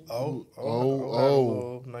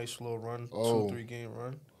nice little run, 2-3 game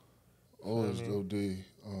run. It's OD.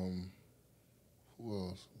 Who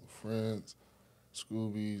else? France,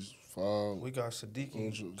 Scoobies, 5. We got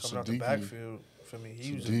Siddiqui coming out the backfield. For me,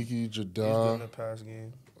 he was good Jadar. in the pass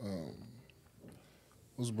game.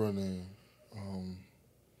 What's bro name?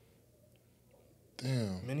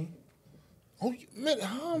 Damn. Minnie. Oh, man,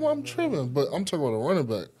 how I'm tripping? But I'm talking about a running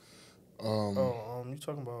back. You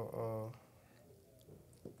talking about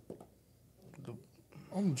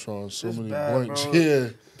I'm trying so many bad, blanks. Bro. Yeah.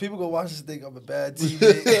 People gonna watch this thing. I'm a bad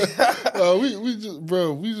teammate.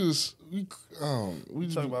 We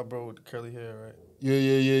talking about bro with the curly hair, right?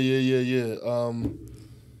 Yeah.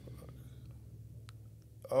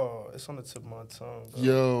 Oh, it's on the tip of my tongue, bro.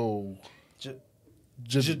 Yo.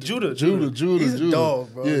 Judah. He's a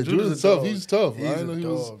dog, bro. Yeah, Judah's tough. He's tough. He's a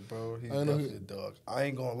dog, bro. He's definitely a dog. I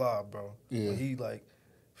ain't gonna lie, bro. Yeah. When he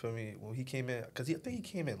for me, when he came in, because I think he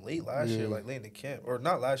came in late last year, like late in the camp. Or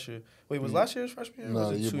not last year. Wait, was last year his freshman year? Nah,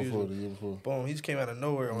 the year before. Boom, he just came out of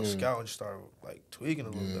nowhere on scout and started, like, tweaking a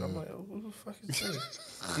little bit. I'm like, oh, who the fuck is this?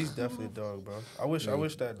 He's definitely a dog, bro. I wish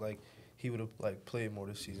that, like, he would have, like, played more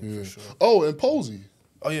this season for sure. Oh, and Posey.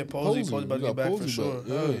 Oh, yeah, Posey about to get back for sure.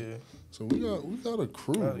 Hell yeah. So we got a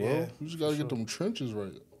crew, bro. Yeah, we just got to get them trenches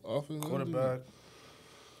right. Offense, quarterback.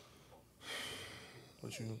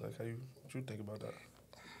 What you think about that?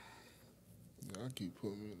 I keep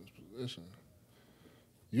putting me in this position.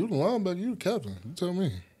 You the linebacker, you the captain. You tell me.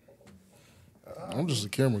 I'm just a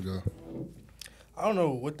camera guy. I don't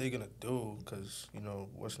know what they're going to do because,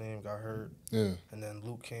 what's his name got hurt. Yeah. And then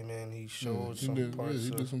Luke came in. He showed some parts.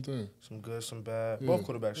 Yeah, he did some things. Some good, some bad. Yeah. Both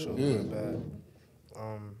quarterbacks showed good and bad.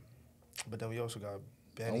 But then we also got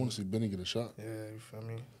Benny. I want to see Benny get a shot. Yeah, you feel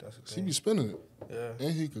me? That's the thing. He be spinning it. Yeah.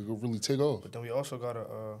 And he could really take off. But then we also got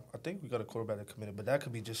I think we got a quarterback that committed, but that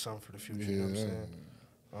could be just something for the future, you know what I'm saying?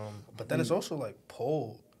 But then it's also like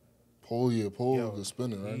Paul. Paul is the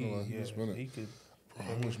spinner, right? He can spin it. He could. Bro,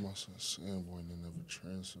 I wish my son Samboy didn't ever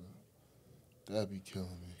transfer. That'd be killing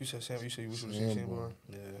me. You said Sam, you wish you said Samboy?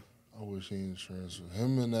 Yeah. I wish he didn't transfer.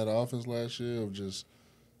 Him in that offense last year of just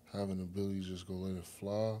having the ability to just go let it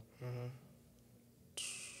fly. Mm-hmm.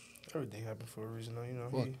 Everything happened for a reason, though,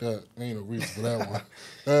 Fuck that. Ain't no reason for that one.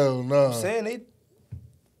 Hell no. I'm saying they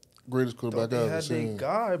greatest quarterback I've ever seen. They had their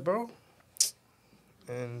guy, bro.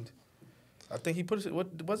 And I think he put it.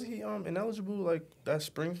 What wasn't he ineligible like that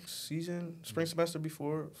spring semester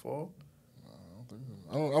before fall? I don't think so.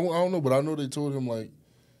 I don't know, but I know they told him like,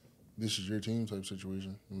 this is your team type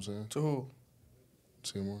situation. You know what I'm saying? To who?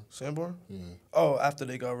 Sanborn? Yeah. Oh, after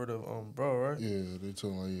they got rid of bro, right? Yeah, they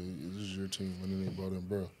told him like, yeah, this is your team, and then they brought in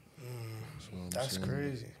bro. That's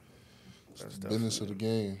crazy. That's the business of the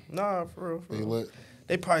game. Nah, for real.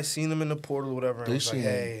 They probably seen them in the portal or whatever. And was like,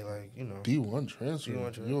 hey, D1 transfer.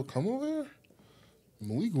 You'll come over here?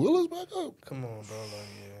 Malik Willis back up? Come on, bro.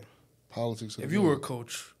 Like, Politics of if you were a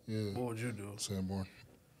coach, what would you do? Sanborn.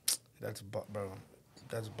 That's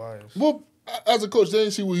bias. Well, as a coach, they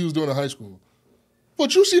didn't see what he was doing in high school.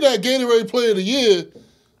 But you see that Gatorade Player of the Year.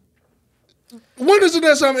 When is the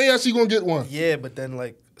next time AIC going to get one? Yeah, but then,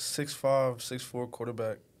 6'5", 6'4"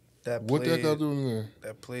 quarterback that what that got to do in there?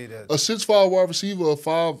 That played at a 6'5" wide receiver, a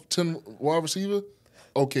 5'10" wide receiver.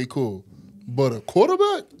 Okay, cool. But a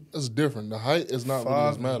quarterback, that's different. The height is not really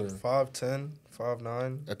as matter. 5'10",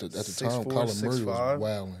 5'9". At the time, Colin Murray was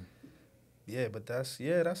wilding. Yeah, but that's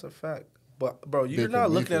a fact. But bro, you're not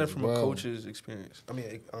looking at it from a coach's experience. I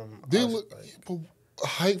mean, but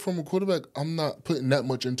height from a quarterback, I'm not putting that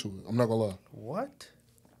much into it. I'm not gonna lie. What?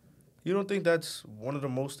 You don't think that's one of the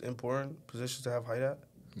most important positions to have height at?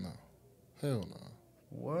 No. Hell no.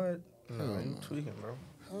 What? No, you tweaking, bro.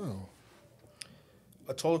 Hell.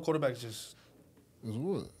 A taller quarterback is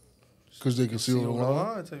what? Because they can see over the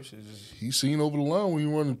line. Type shit. He's seen over the line when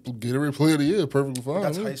you run Gatorade Player of the Year, perfectly fine.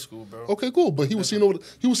 That's high school, bro. Okay, cool. But he was seen over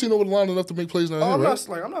the line enough to make plays down here,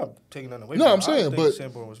 right? I'm not taking that away. No, I'm saying, but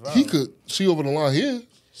he could see over the line here.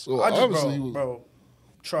 So obviously, bro,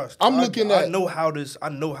 trust. I'm looking at. I know how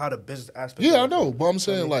the business aspect. Yeah, I know, but I'm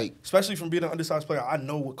saying especially from being an undersized player, I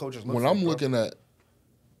know what coaches look for. When I'm looking at,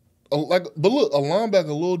 but look, a linebacker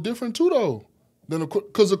a little different too though,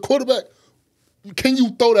 because a quarterback. Can you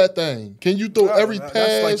throw that thing? Can you throw every pass?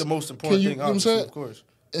 That's the most important thing, obviously, of course.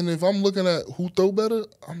 And if I'm looking at who throw better,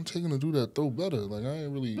 I'm taking to do that throw better. I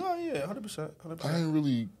ain't really. No, yeah, 100%. I ain't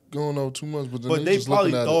really going out too much, but they just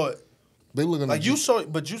probably thought they looking at you saw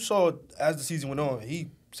as the season went on,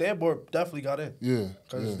 Sanborn definitely got in. Yeah,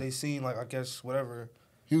 because they seen I guess whatever.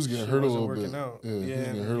 He was getting hurt a little bit. Out. Yeah, he was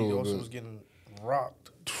getting hurt a little bit. He also was getting rocked.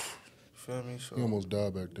 You feel me? So he almost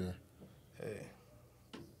died back there. Hey.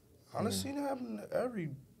 I done seen it happen to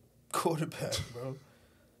every quarterback, bro.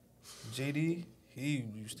 JD, he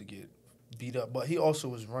used to get beat up, but he also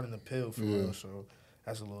was running the pill for real, so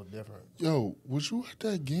that's a little different. Yo, was you at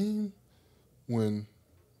that game when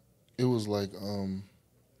it was I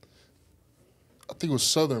think it was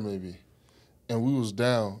Southern maybe, and we was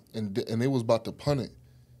down, and they was about to punt it,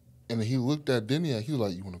 and he looked at Denny, and he was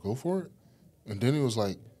like, "You want to go for it?" And Denny was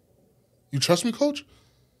like, "You trust me, coach?"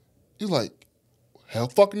 He's like, "Hell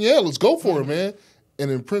fucking yeah, let's go for it, man." And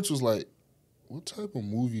then Prince was like, what type of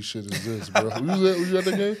movie shit is this, bro? Were you at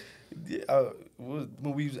the game? Yeah, when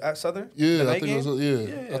we was at Southern? Yeah, I think it was.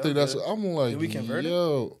 Yeah, I think that's. I'm like, Did we convert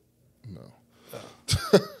yo, no.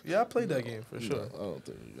 Yeah, I played that game for sure. No, I don't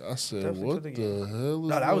think. I said, Definitely what played the the game. hell is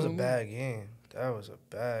No, that was a going on? bad game. That was a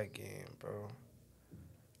bad game, bro.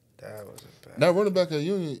 That was a bad. That running back at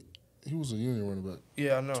Union, he was a Union running back.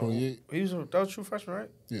 Yeah, I know. 28. He was that was a true freshman, right?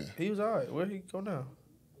 Yeah. He was all right. Where he go now?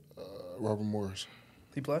 Robert Morris.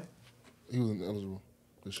 He play? He was ineligible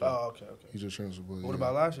this year. Oh, okay. He just transferred. But What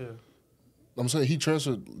about last year? I'm saying he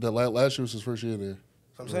transferred. That last year was his first year there.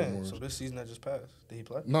 I'm saying. So this season that just passed, did he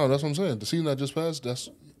play? No, that's what I'm saying. The season that just passed,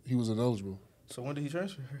 he was ineligible. So when did he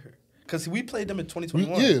transfer? Because we played them in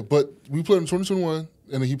 2021. Yeah, but we played in 2021, and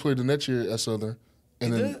then he played the next year at Southern.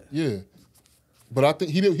 And He then did? yeah, but I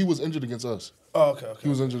think he was injured against us. Oh, okay. He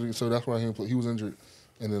was injured, so that's why he didn't play. He was injured,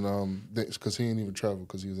 and then because he didn't even travel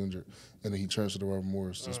because he was injured, and then he transferred to Robert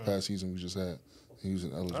Morris this past season we just had. He was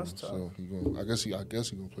ineligible, That's tough. so he going. I guess he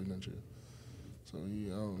gonna play next year. So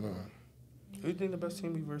yeah, I don't know. Who do you think the best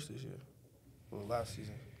team we versed this year? Well, last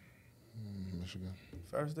season. Michigan.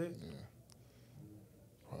 Fair State? Yeah.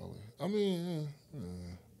 Probably. I mean,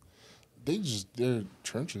 their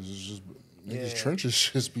trenches is just niggas' trenches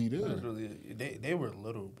just be there. Literally, they were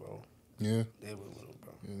little, bro. Yeah. They were little,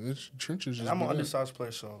 bro. Yeah, their trenches just. And I'm be an there. undersized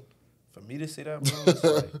player, so for me to say that, bro, it's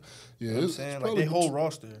like, yeah, you know what I'm saying? Like, they whole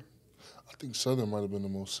roster. I think Southern might have been the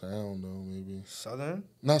most sound though, maybe. Southern?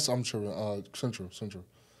 Not I'm sure. Central.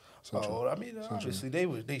 Oh, I mean, obviously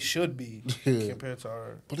they should be Yeah. compared to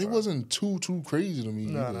our. But they wasn't too crazy to me.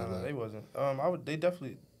 No, either. no, Like, they wasn't.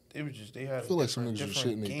 They were just they had. I feel like some niggas was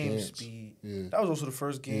shitting different their game pants. speed. Yeah. That was also the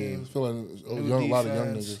first Yeah, game. I feel like New a lot of young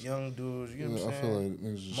defense, niggas. young dudes. You know what I'm I saying? feel like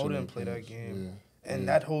niggas just Mo shitting didn't their play that pants. game. Yeah. And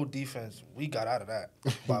that whole defense, we got out of that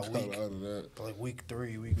by Got week. out of that. Like week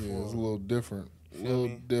 3, week 4. Yeah, it's a little different. Feel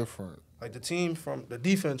me? Like the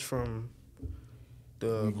defense from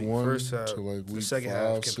the Week 1 first half to like the week second 5,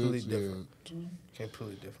 half 6, completely yeah. different.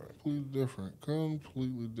 Completely different.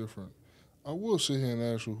 Completely different. I will sit here and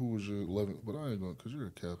ask you who was your 11th, but I ain't going to, because you're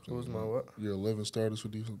a captain. Who was my what? Your 11 starters for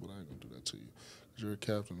defense, but I ain't going to do that to you. Because you're a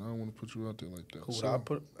captain. I don't want to put you out there like that. Who would I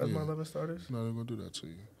put as my 11 starters? I'm not even going to do that to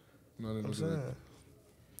you. I'm not even I'm going to do saying.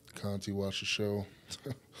 that. Conti watch the show.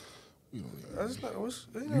 We don't even That's not,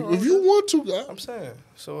 if you want to, I'm saying.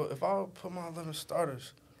 So if I put my 11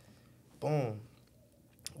 starters, boom.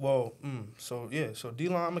 Well, so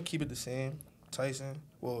D-line, I'm going to keep it the same. Tyson.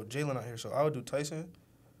 Well, Jalen out here, so I would do Tyson,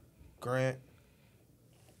 Grant,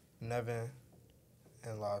 Nevin,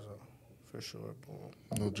 and Lazo. For sure. Boom.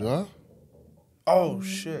 no Ja? Oh,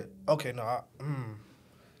 shit. Okay, no.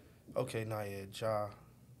 Okay, nah, yeah.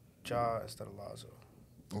 Ja instead of Lazo.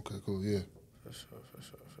 Okay, cool, yeah. For sure.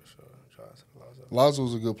 Ja instead of Lazo.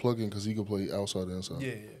 Lazo's a good plug-in because he can play outside and inside.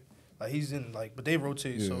 Yeah. Like, he's in, like, but they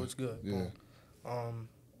rotate, so Yeah, it's good. yeah. Boom.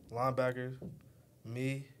 Linebackers,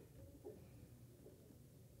 me.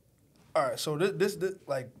 All right, so this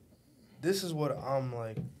is what I'm,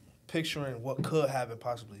 like, picturing what could happen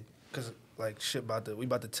possibly. Because, like, we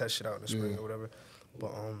about to test shit out in the spring or whatever.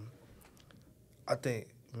 But, I think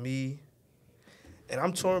me, and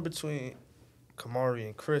I'm torn between Kamari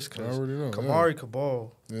and Chris, because Kamari could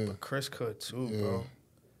ball, but Chris could too, bro.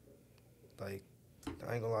 Like,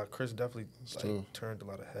 I ain't gonna lie, Chris definitely turned a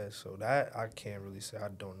lot of heads. So that I can't really say. I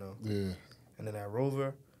don't know. Yeah. And then at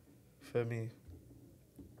Rover, feel me?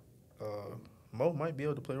 Mo might be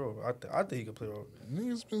able to play Rover. I think he could play Rover.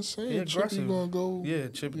 Niggas been saying He Chippy aggressive. gonna go. Yeah,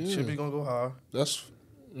 Chippy gonna go high.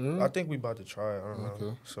 Yeah. I think we about to try it. I don't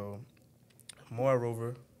know. So more at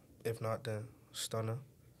Rover. If not, then Stunner.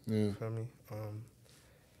 Yeah. Feel me?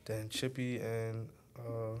 Then Chippy and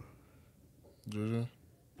JJ.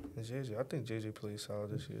 JJ. I think JJ plays solid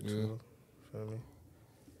this year too. Feel me?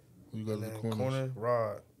 You got And the then corners.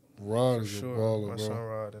 Rod. Rod For is sure. a baller, My bro. son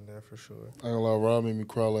Rod in there for sure. I ain't gonna lie, Rod made me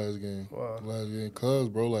cry last game. Wow. Cause,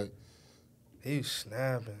 bro, like, He was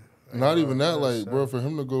snapping. not even that, like, bro, for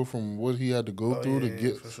him to go from what he had to go through to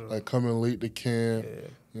get, for sure. like, coming late to camp, Yeah. you know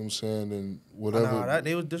what I'm saying, and whatever. Nah,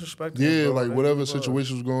 they was disrespecting Yeah, him, bro. like, That whatever was.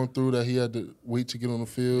 situation was going through that he had to wait to get on the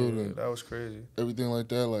field Yeah, and that was crazy. everything like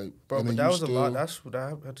that, like, Bro, and but then that you was a lot. still-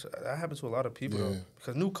 That happened to a lot of people, Yeah. though.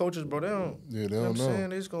 Because new coaches, bro, they don't. Yeah, they You know don't what I'm know. saying?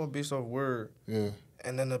 They just going to base off word. Yeah.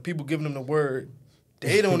 And then the people giving them the word,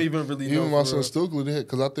 they don't even really know. Even my for son real. Stokely, they had,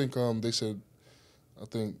 because I think they said,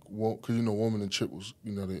 because Woman and Chip was,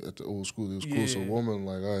 they, at the old school, they was cool. So Yeah. Woman,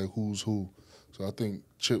 like, all right, who's who? So I think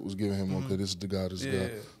Chip was giving him, okay, this is the guy, this Yeah.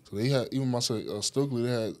 guy. So they had, even my son Stokely, they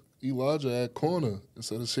had Elijah at corner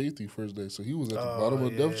instead of safety first day. So he was at the bottom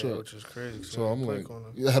of the depth chart. Which is crazy. 'cause So he I'm didn't play like,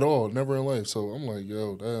 corner. at all, never in life. So I'm like,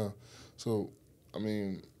 yo, damn. So, I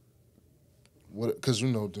mean, Because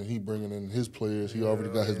then he bringing in his players. He already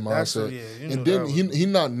got his That's mindset, what, and then he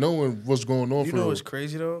not knowing what's going on. You for know real. what's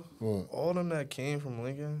crazy though? What? All of them that came from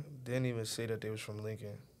Lincoln didn't even say that they was from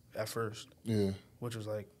Lincoln at first. Yeah. Which was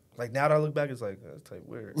like now that I look back, it's like that's type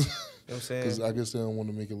weird. You know what I'm saying? Because I guess they don't want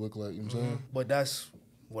to make it look like, you know what I'm saying? But that's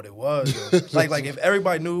what it was. like if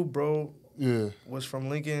everybody knew bro was from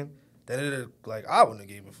Lincoln, then it like I wouldn't have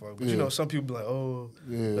gave a fuck. But some people be like, oh,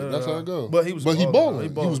 that's how it goes. But he was balling. He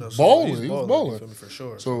was balling. He was balling. You feel me, for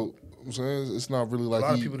sure. So I'm saying it's not really like a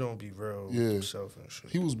lot of people don't be real with themselves and shit.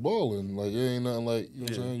 He was balling. Like it ain't nothing like you know what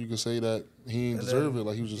I'm saying. You can say that he ain't deserve it.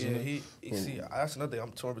 Like he was just see, that's another thing.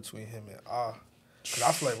 I'm torn between him and because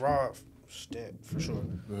I feel like Rob stamped for sure.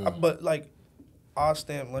 But like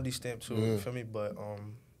stamp, Lundy stamp too. You feel me? But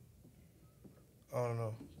I don't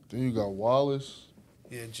know. Then you got Wallace.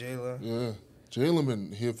 Yeah, Jalen. Yeah. Jalen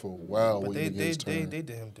been here for a while. But they did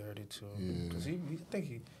him dirty too. Yeah. Because he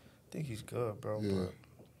think he's good, bro. Yeah.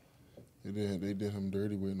 But they did him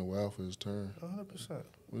dirty waiting a while for his turn. 100%.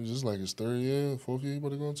 Was this like his third year, fourth year he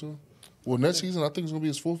about to go into? Well, next season I think it's gonna be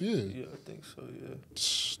his fourth year. Yeah, I think so. Yeah.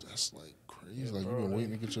 That's like crazy. Like you've been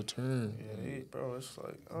waiting to get your turn. Yeah, bro. It's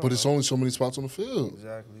like. But it's only so many spots on the field.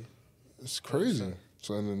 Exactly. It's crazy. 100%.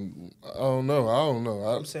 So then I don't know.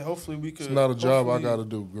 I'm saying hopefully we could. It's not a job I got to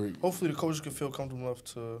do. Great. Hopefully the coaches could feel comfortable enough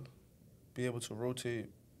to be able to rotate,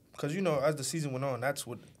 because as the season went on, that's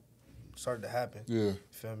what started to happen. Yeah. You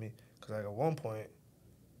feel me? Because like at one point,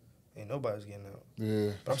 ain't nobody's getting out.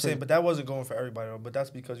 Yeah. But I'm saying, but that wasn't going for everybody though. But that's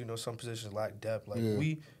because some positions lack depth. Like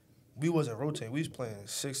we wasn't rotating. We was playing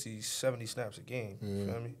 60, 70 snaps a game. Yeah. You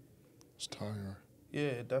feel me? It's tiring. Yeah,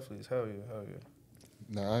 it definitely is. Hell yeah.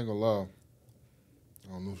 Nah, I ain't gonna lie.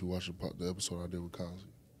 I don't know if you watched the episode I did with Kazi.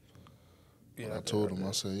 Yeah, I told him,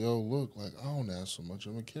 I said, yo, look, like, I don't ask so much.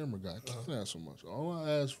 I'm a camera guy. I can't ask so much. All I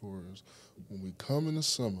ask for is when we come in the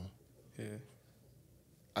summer,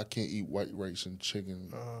 I can't eat white rice and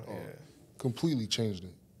chicken. Completely changed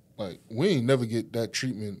it. Like, we ain't never get that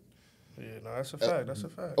treatment. Yeah, no, that's a fact. That's a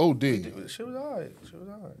fact. Oh, did. She was all right. So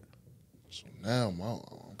now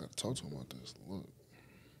I got to talk to him about this. Look,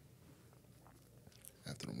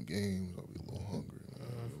 after them games, I'll be a little hungry.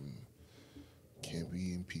 Can't be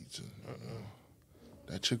eating pizza.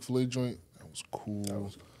 That Chick-fil-A joint, that was cool. That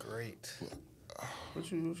was great. But,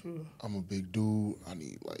 what you? I'm a big dude. I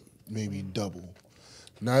need like maybe double.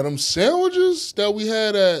 Now them sandwiches that we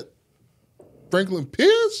had at Franklin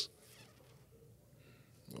Pierce,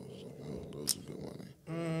 those are good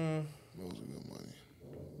money. Those are good money.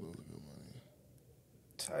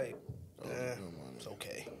 Tight. It's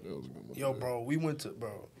okay. That was good money. Yo, bro, we went to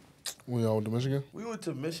We all went to Michigan? We went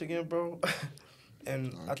to Michigan, bro.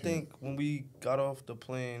 And I think when we got off the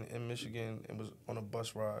plane in Michigan and was on a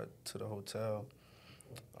bus ride to the hotel,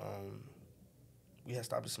 we had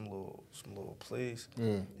stopped at some little place.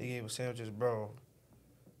 Yeah. They gave us sandwiches, bro.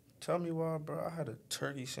 Tell me why, bro. I had a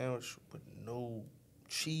turkey sandwich with no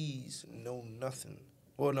cheese, no nothing.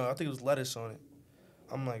 Well, no, I think it was lettuce on it.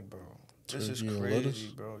 I'm like, bro, this is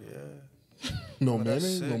crazy, bro. Yeah. No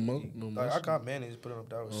mayonnaise? No like, I got mayonnaise put up.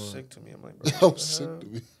 That was sick to me. I'm like, bro, that was sick to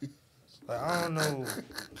me. Like, I don't know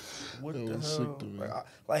what the hell. Sick to me.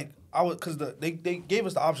 I was, cause they gave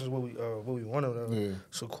us the options what we wanted. Yeah.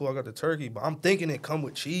 So cool, I got the turkey, but I'm thinking it come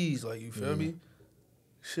with cheese. Like, you feel me?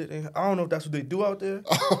 Shit, I don't know if that's what they do out there.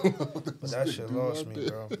 But that shit lost me,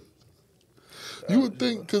 bro. You would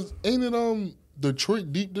think, cause ain't it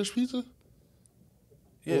Detroit deep dish pizza?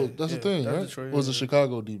 Yeah, well, that's the thing, right? Detroit, or was it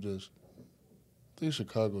Chicago deep dish? I think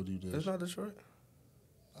Chicago deep dish. It's not Detroit?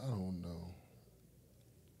 I don't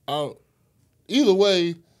know. Either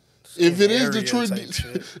way, if it is Detroit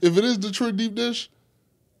deep dish,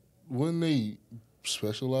 wouldn't they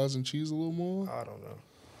specialize in cheese a little more? I don't know.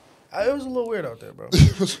 It was a little weird out there, bro.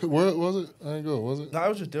 Where was it? I didn't go. Was it? No, it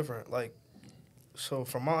was just different. Like, so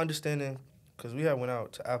from my understanding, because we had went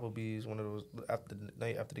out to Applebee's when it was after the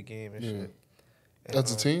night after the game and shit. And,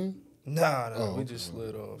 that's a team? Nah, we just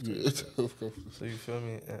slid off. Yeah. So you feel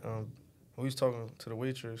me? And we was talking to the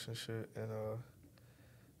waitress and shit, and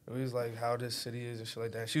it was like how this city is and shit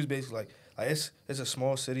like that. And she was basically like it's a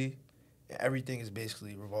small city, and everything is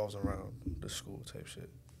basically revolves around the school type shit.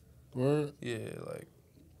 Word? Yeah,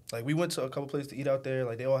 like we went to a couple places to eat out there.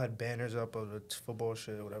 Like they all had banners up of the football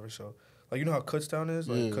shit or whatever. So like you know how Kutztown is?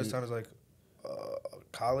 Like Kutztown is like a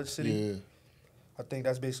college city. Yeah. I think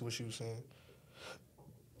that's basically what she was saying.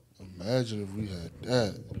 Imagine if we had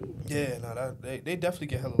that. Yeah, no, they definitely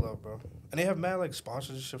get hella love, bro. And they have mad like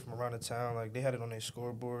sponsors and shit from around the town. Like they had it on their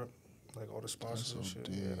scoreboard, like all the sponsors and shit.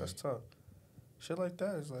 Yeah, that's tough. Shit like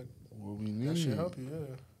that is like what we need. That shit help you,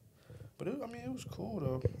 yeah. But it was cool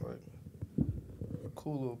though. Like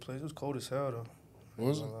cool little place. It was cold as hell though.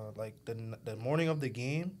 Was it? Like the morning of the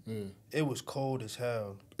game, it was cold as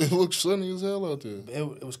hell. It looked sunny as hell out there.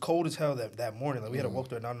 It was cold as hell that morning. Like we had to walk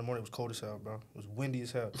there at 9 in the morning. It was cold as hell, bro. It was windy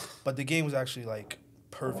as hell. But the game was actually like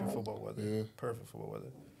perfect football weather. Yeah. Perfect football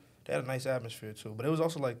weather. They had a nice atmosphere too. But it was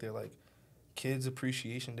also like their like kids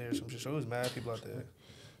appreciation day or some shit. So it was mad people out there.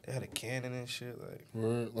 They had a cannon and shit.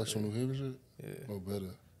 Like some New Haven shit? Yeah. Oh,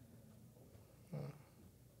 better.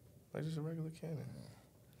 Like just a regular cannon.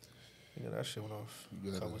 Yeah, that shit went off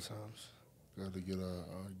a couple times. Got to get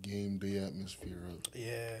our game day atmosphere up.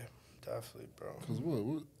 Yeah, definitely, bro. Because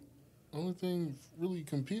what? Only thing really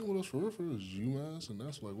competing with us for real is UMass, and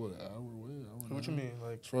that's like, what, an hour away? What you mean?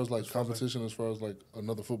 Like, as far as like competition, as far as like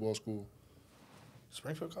another football school?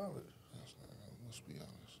 Springfield College. Let's be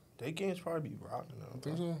honest. They games probably be rocking though. I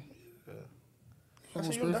think so? Yeah.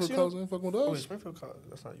 Springfield College ain't fucking with us? Oh, wait, Springfield College.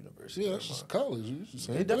 That's not university. Yeah, that's just college.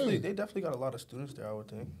 They definitely got a lot of students there, I would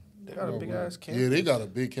think. They got a big ass campus. Yeah, they got a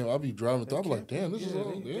big campus. I'll be driving through. I'll be like, damn, this is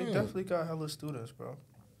all. They definitely got hella students, bro.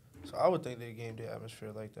 So I would think they game day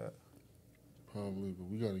atmosphere like that. Probably, but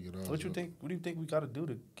we gotta get out. What do you think we gotta do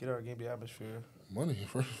to get our game day atmosphere? Money,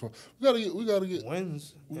 first of all. We gotta get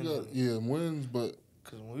wins. Wins, but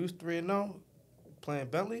because when we was 3-0 playing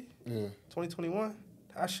Bentley, 2021,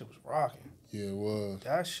 that shit was rocking. Yeah, it was.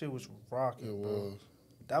 That shit was rocking. It was.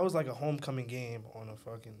 That was like a homecoming game on a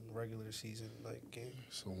fucking regular season like game.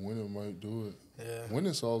 So winning might do it. Yeah.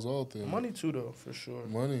 Winning solves all things. Money too though, for sure.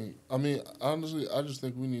 Money. I mean, honestly, I just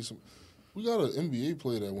think we need some. We got an NBA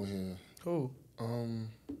player that went here. Who?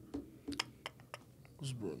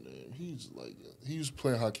 What's his bro name? He was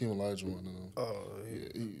playing Hakeem Olajuwon. Oh,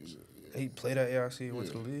 yeah. He played at ARC. Went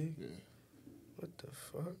to the league. Yeah. What the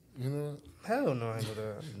fuck? You know? Hell no, I know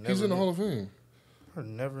that. He's in the Hall of Fame. I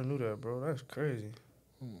never knew that, bro. That's crazy.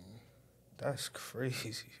 That's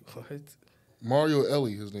crazy. What? Mario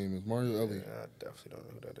Elie, his name is Mario Elie. Yeah, I definitely don't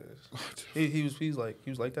know who that is. he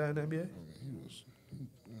was like that in the NBA.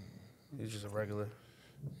 He was just a regular.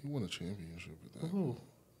 He won a championship with that. Who?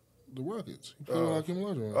 The Rockets. He played with Hakeem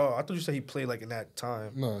Olajuwon. Oh, I thought you said he played like in that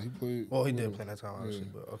time. No, he played. Well, he did play in that time, obviously,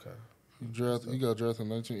 but okay. He got drafted in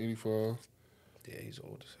 1985. Yeah, he's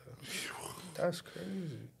old as hell. That's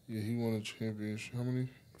crazy. Yeah, he won a championship. How many?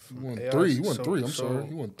 He won ARC, three. He won three. I'm sorry.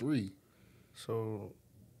 He won three. So,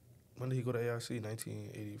 when did he go to ARC?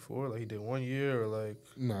 1984? Like, he did 1 year or like...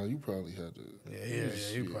 Nah, you probably had to... Yeah,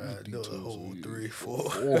 you probably had to do the whole 3,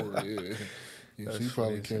 4. Yeah, so he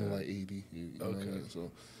probably came in like 80. You know what I mean?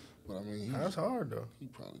 So, but I mean... That's hard, though. He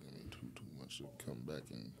probably didn't mean too much to come back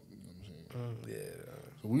and... You know what I'm saying? Yeah.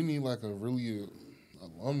 So we need like a really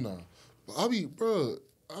alumni. But I be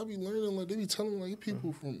learning, like, they be telling me, like,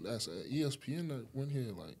 people from that's at ESPN that went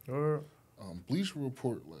here, like, Bleacher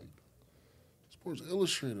Report, like, Sports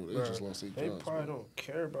Illustrated, they just lost their jobs. They probably don't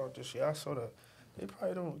care about this shit. I saw that. They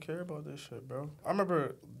probably don't care about this shit, bro. I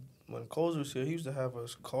remember when Coles was here, he used to have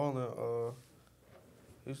us calling,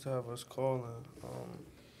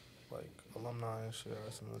 like, alumni and shit.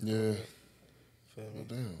 Yeah. Feel me?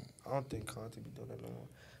 Damn. I don't think Conte be doing that no more.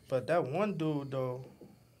 But that one dude, though,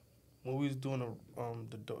 when we was doing the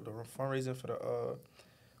fundraising for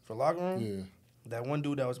the locker room, that one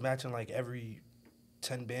dude that was matching like every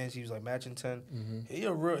 10 bands, he was like matching 10. Mm-hmm. He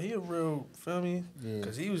a real, feel me? Yeah.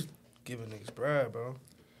 Cause he was giving niggas bread, bro.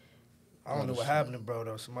 I don't know what happened to bro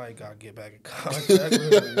though. Somebody gotta get back in contact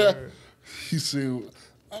with him. He said,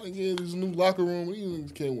 I done get this new locker room.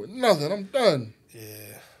 He can't win nothing. I'm done.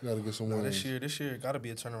 Yeah. Gotta get some wins. This year gotta be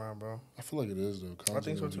a turnaround, bro. I feel like it is though. I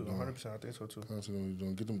think so too. 100%. I think so too. Constantly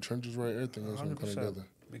doing. Get them trenches right. Everything else will come together.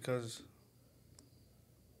 Because,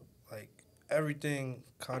 like, everything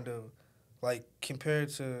kind of, like, compared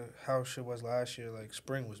to how shit was last year, like,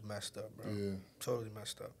 spring was messed up, bro. Yeah. Totally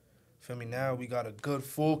messed up. Feel me? Now we got a good,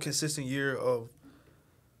 full, consistent year of,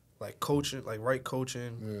 like, coaching, like, right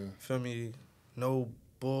coaching. Yeah. Feel me? No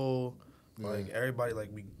bull. Yeah. Like, everybody, like,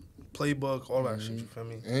 we playbook, all that shit, you feel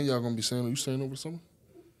me? And y'all gonna be saying, are you staying over summer?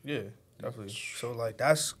 Yeah, definitely. So, like,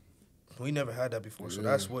 we never had that before. So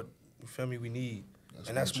that's what, you feel me, we need.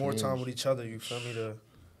 That's more time with each other, you feel me? So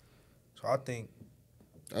I think.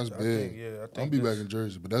 That's big. I think I'll be back in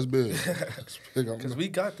Jersey, but that's big. Because we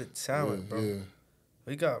got the talent, bro. Yeah.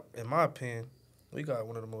 We got, in my opinion, we got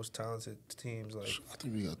one of the most talented teams. Like, I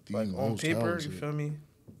think we got the like most on paper, talented. you feel me?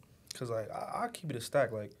 Because, like, I keep it a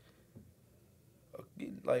stack. Like,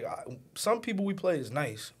 some people we play is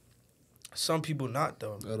nice. Some people not,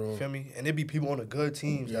 though. At all. You feel me? And it be people on the good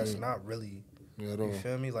teams that's not really. Yeah, at all. You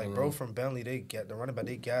feel me? Like, bro from Bentley, the running back,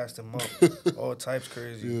 they gassed him up. All types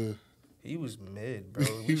crazy. Yeah. He was mid, bro.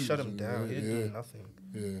 We shut him down. He didn't do nothing.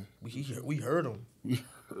 Yeah. We heard him.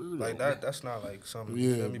 Like that's not like something. Yeah,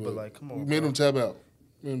 You feel me? But like, come on. We made him tap out.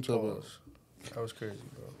 That was crazy,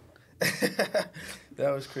 bro.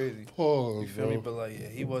 That was crazy. Pause, you feel bro. me? But like, yeah,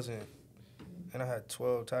 he wasn't. And I had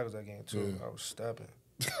 12 tackles that game too. Yeah. I was stabbing.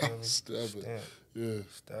 Stabbing. Yeah.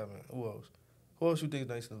 Stabbing. Who else? Who else you think is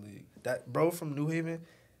nice in the league? That bro from New Haven.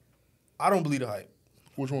 I don't believe the hype.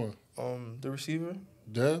 Which one? The receiver.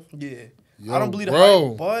 Dev? Yeah. Yo, I don't believe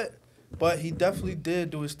the hype, but he definitely did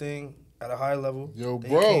do his thing at a high level. Yo, then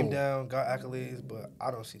bro. He came down, got accolades, but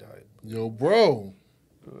I don't see the hype. Yo, bro.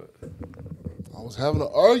 I was having an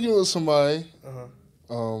argument with somebody.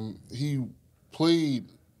 He played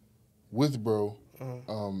with bro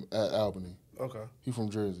at Albany. Okay. He from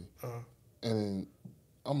Jersey. And then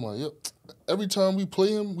I'm like, yep. Every time we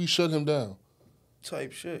play him, we shut him down.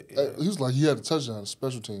 Type shit. Yeah. He was like, he had a touchdown,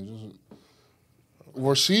 special teams.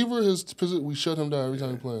 Receiver, his position, we shut him down every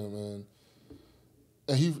time we play him, man.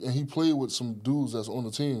 And he played with some dudes that's on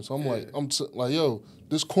the team. So I'm like, yo,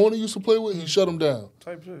 this corner you used to play with, he shut him down.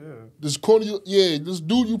 Type shit, yeah. This corner, this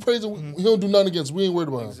dude you praising, he don't do nothing against. We ain't worried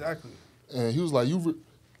about him. Exactly. And he was like,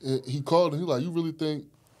 he called and he was like, you really think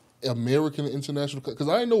American and international? Because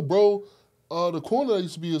I didn't know, bro, the corner that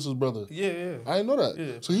used to be his brother. Yeah. I didn't know that.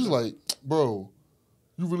 Yeah, so he's like, bro,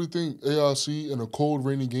 you really think ARC in a cold,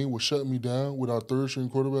 rainy game was shutting me down with our third-string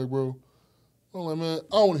quarterback, bro? I'm like, man,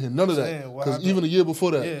 I don't want to hear none of that. Because even the year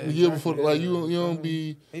before that, you don't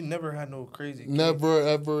be... He never had no crazy game. Never,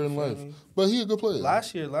 ever in life. But he a good player.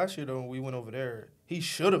 Last year, though, when we went over there, he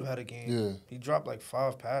should have had a game. Yeah. He dropped like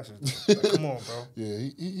 5 passes. Like, come on, bro. Yeah,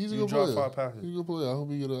 he's a good player. player. He dropped 5 passes. He's a good player. I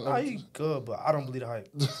hope he get a... Nah, he's good, but I don't believe the hype.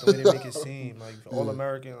 The way they make it seem. Like,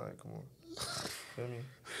 All-American, like, come on. Feel me?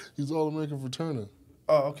 He's All-American returner.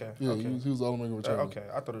 Oh, okay. Yeah, okay. He was All-American returner. Okay,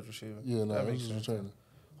 I thought it was receiver. Yeah, no, he was returner.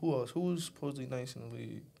 Who else? Who's supposedly nice in the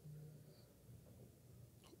league?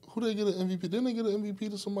 Who they get an MVP? Didn't they get an MVP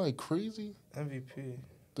to somebody crazy? MVP.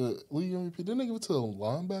 The league MVP? Didn't they give it to a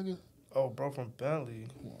linebacker? Oh, bro from Bentley.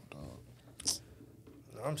 Come on, dog.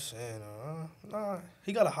 No, I'm saying, nah.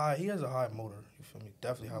 He has a high motor. You feel me?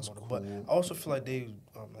 Definitely high motor. Cool. But I also feel like they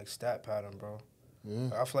like stat pattern, bro. Yeah.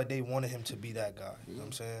 Like, I feel like they wanted him to be that guy. You know what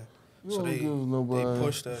I'm saying? So they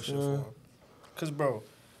pushed that shit for him. Cause bro,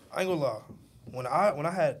 I ain't gonna lie.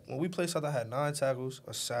 When we played South, I had 9 tackles,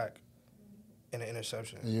 a sack, and an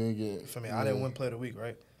interception. And you ain't get. For me, I didn't win Player of the Week,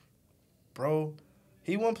 right? Bro,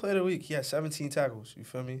 he won Player of the Week. He had 17 tackles. You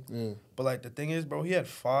feel me? Yeah. But like the thing is, bro, he had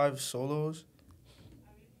 5 solos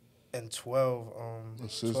and 12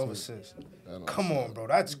 assists. Come on, bro,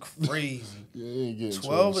 that's crazy. Yeah,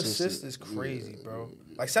 12 assists is crazy, bro.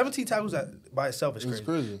 Like 17 tackles by itself is crazy. It's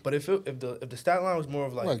crazy. But if the stat line was more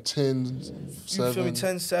of like 10, 7. You feel me?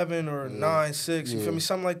 10-7 or 9-6. You feel me?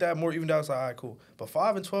 Something like that. More evened out. It's like, all right, cool. But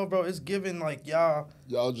 5 and 12, bro, it's giving like y'all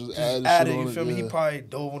just added. You feel me? He probably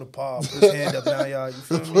dove on the pile, put his hand up. Now y'all, you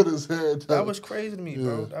feel me? Put his hand up. That was crazy to me,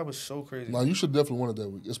 bro. That was so crazy. Nah, you should definitely won it that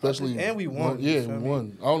week, especially. And we won. Yeah, we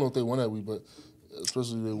won. I don't know if they won that week, but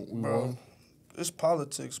especially we won. It's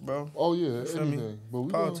politics, bro. Oh yeah, anything. But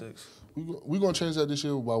politics. We gonna change that this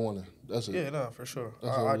year by winning. That's it. Yeah, no, for sure.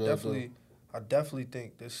 I definitely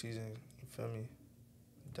think this season, you feel me,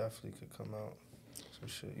 definitely could come out some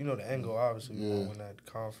shit. You know the end goal, obviously, we want to win that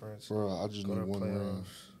conference. Bro, I just need one ring.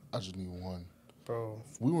 I just need one. Bro.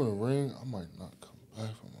 If we win a ring, I might not come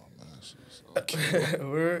back from my matches. So.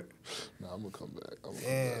 Word? Nah, I'm gonna come back. I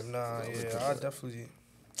definitely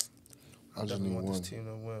want one. This team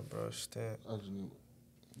to win, bro. Stand. I just need.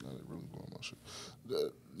 Not really blowing my shit. I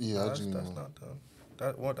just need one. That's not them.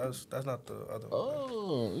 That's not the other one.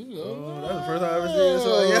 Oh, you know. That's the first time I ever seen it.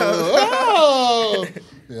 So,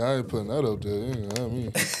 yeah, I ain't putting that up there. You know what I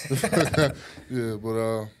mean? Yeah, but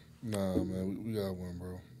nah, man, we got one,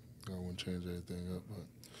 bro. Got one, change everything up. But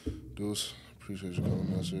Deuce, appreciate you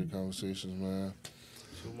coming on Serious Conversations, man.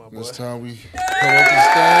 Next time we come up this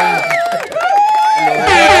thing.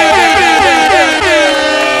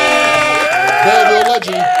 Belle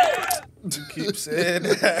legend. You keep saying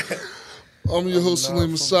that. I'm your host,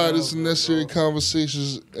 Saleem. This is Necessary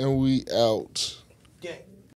Conversations, and we out.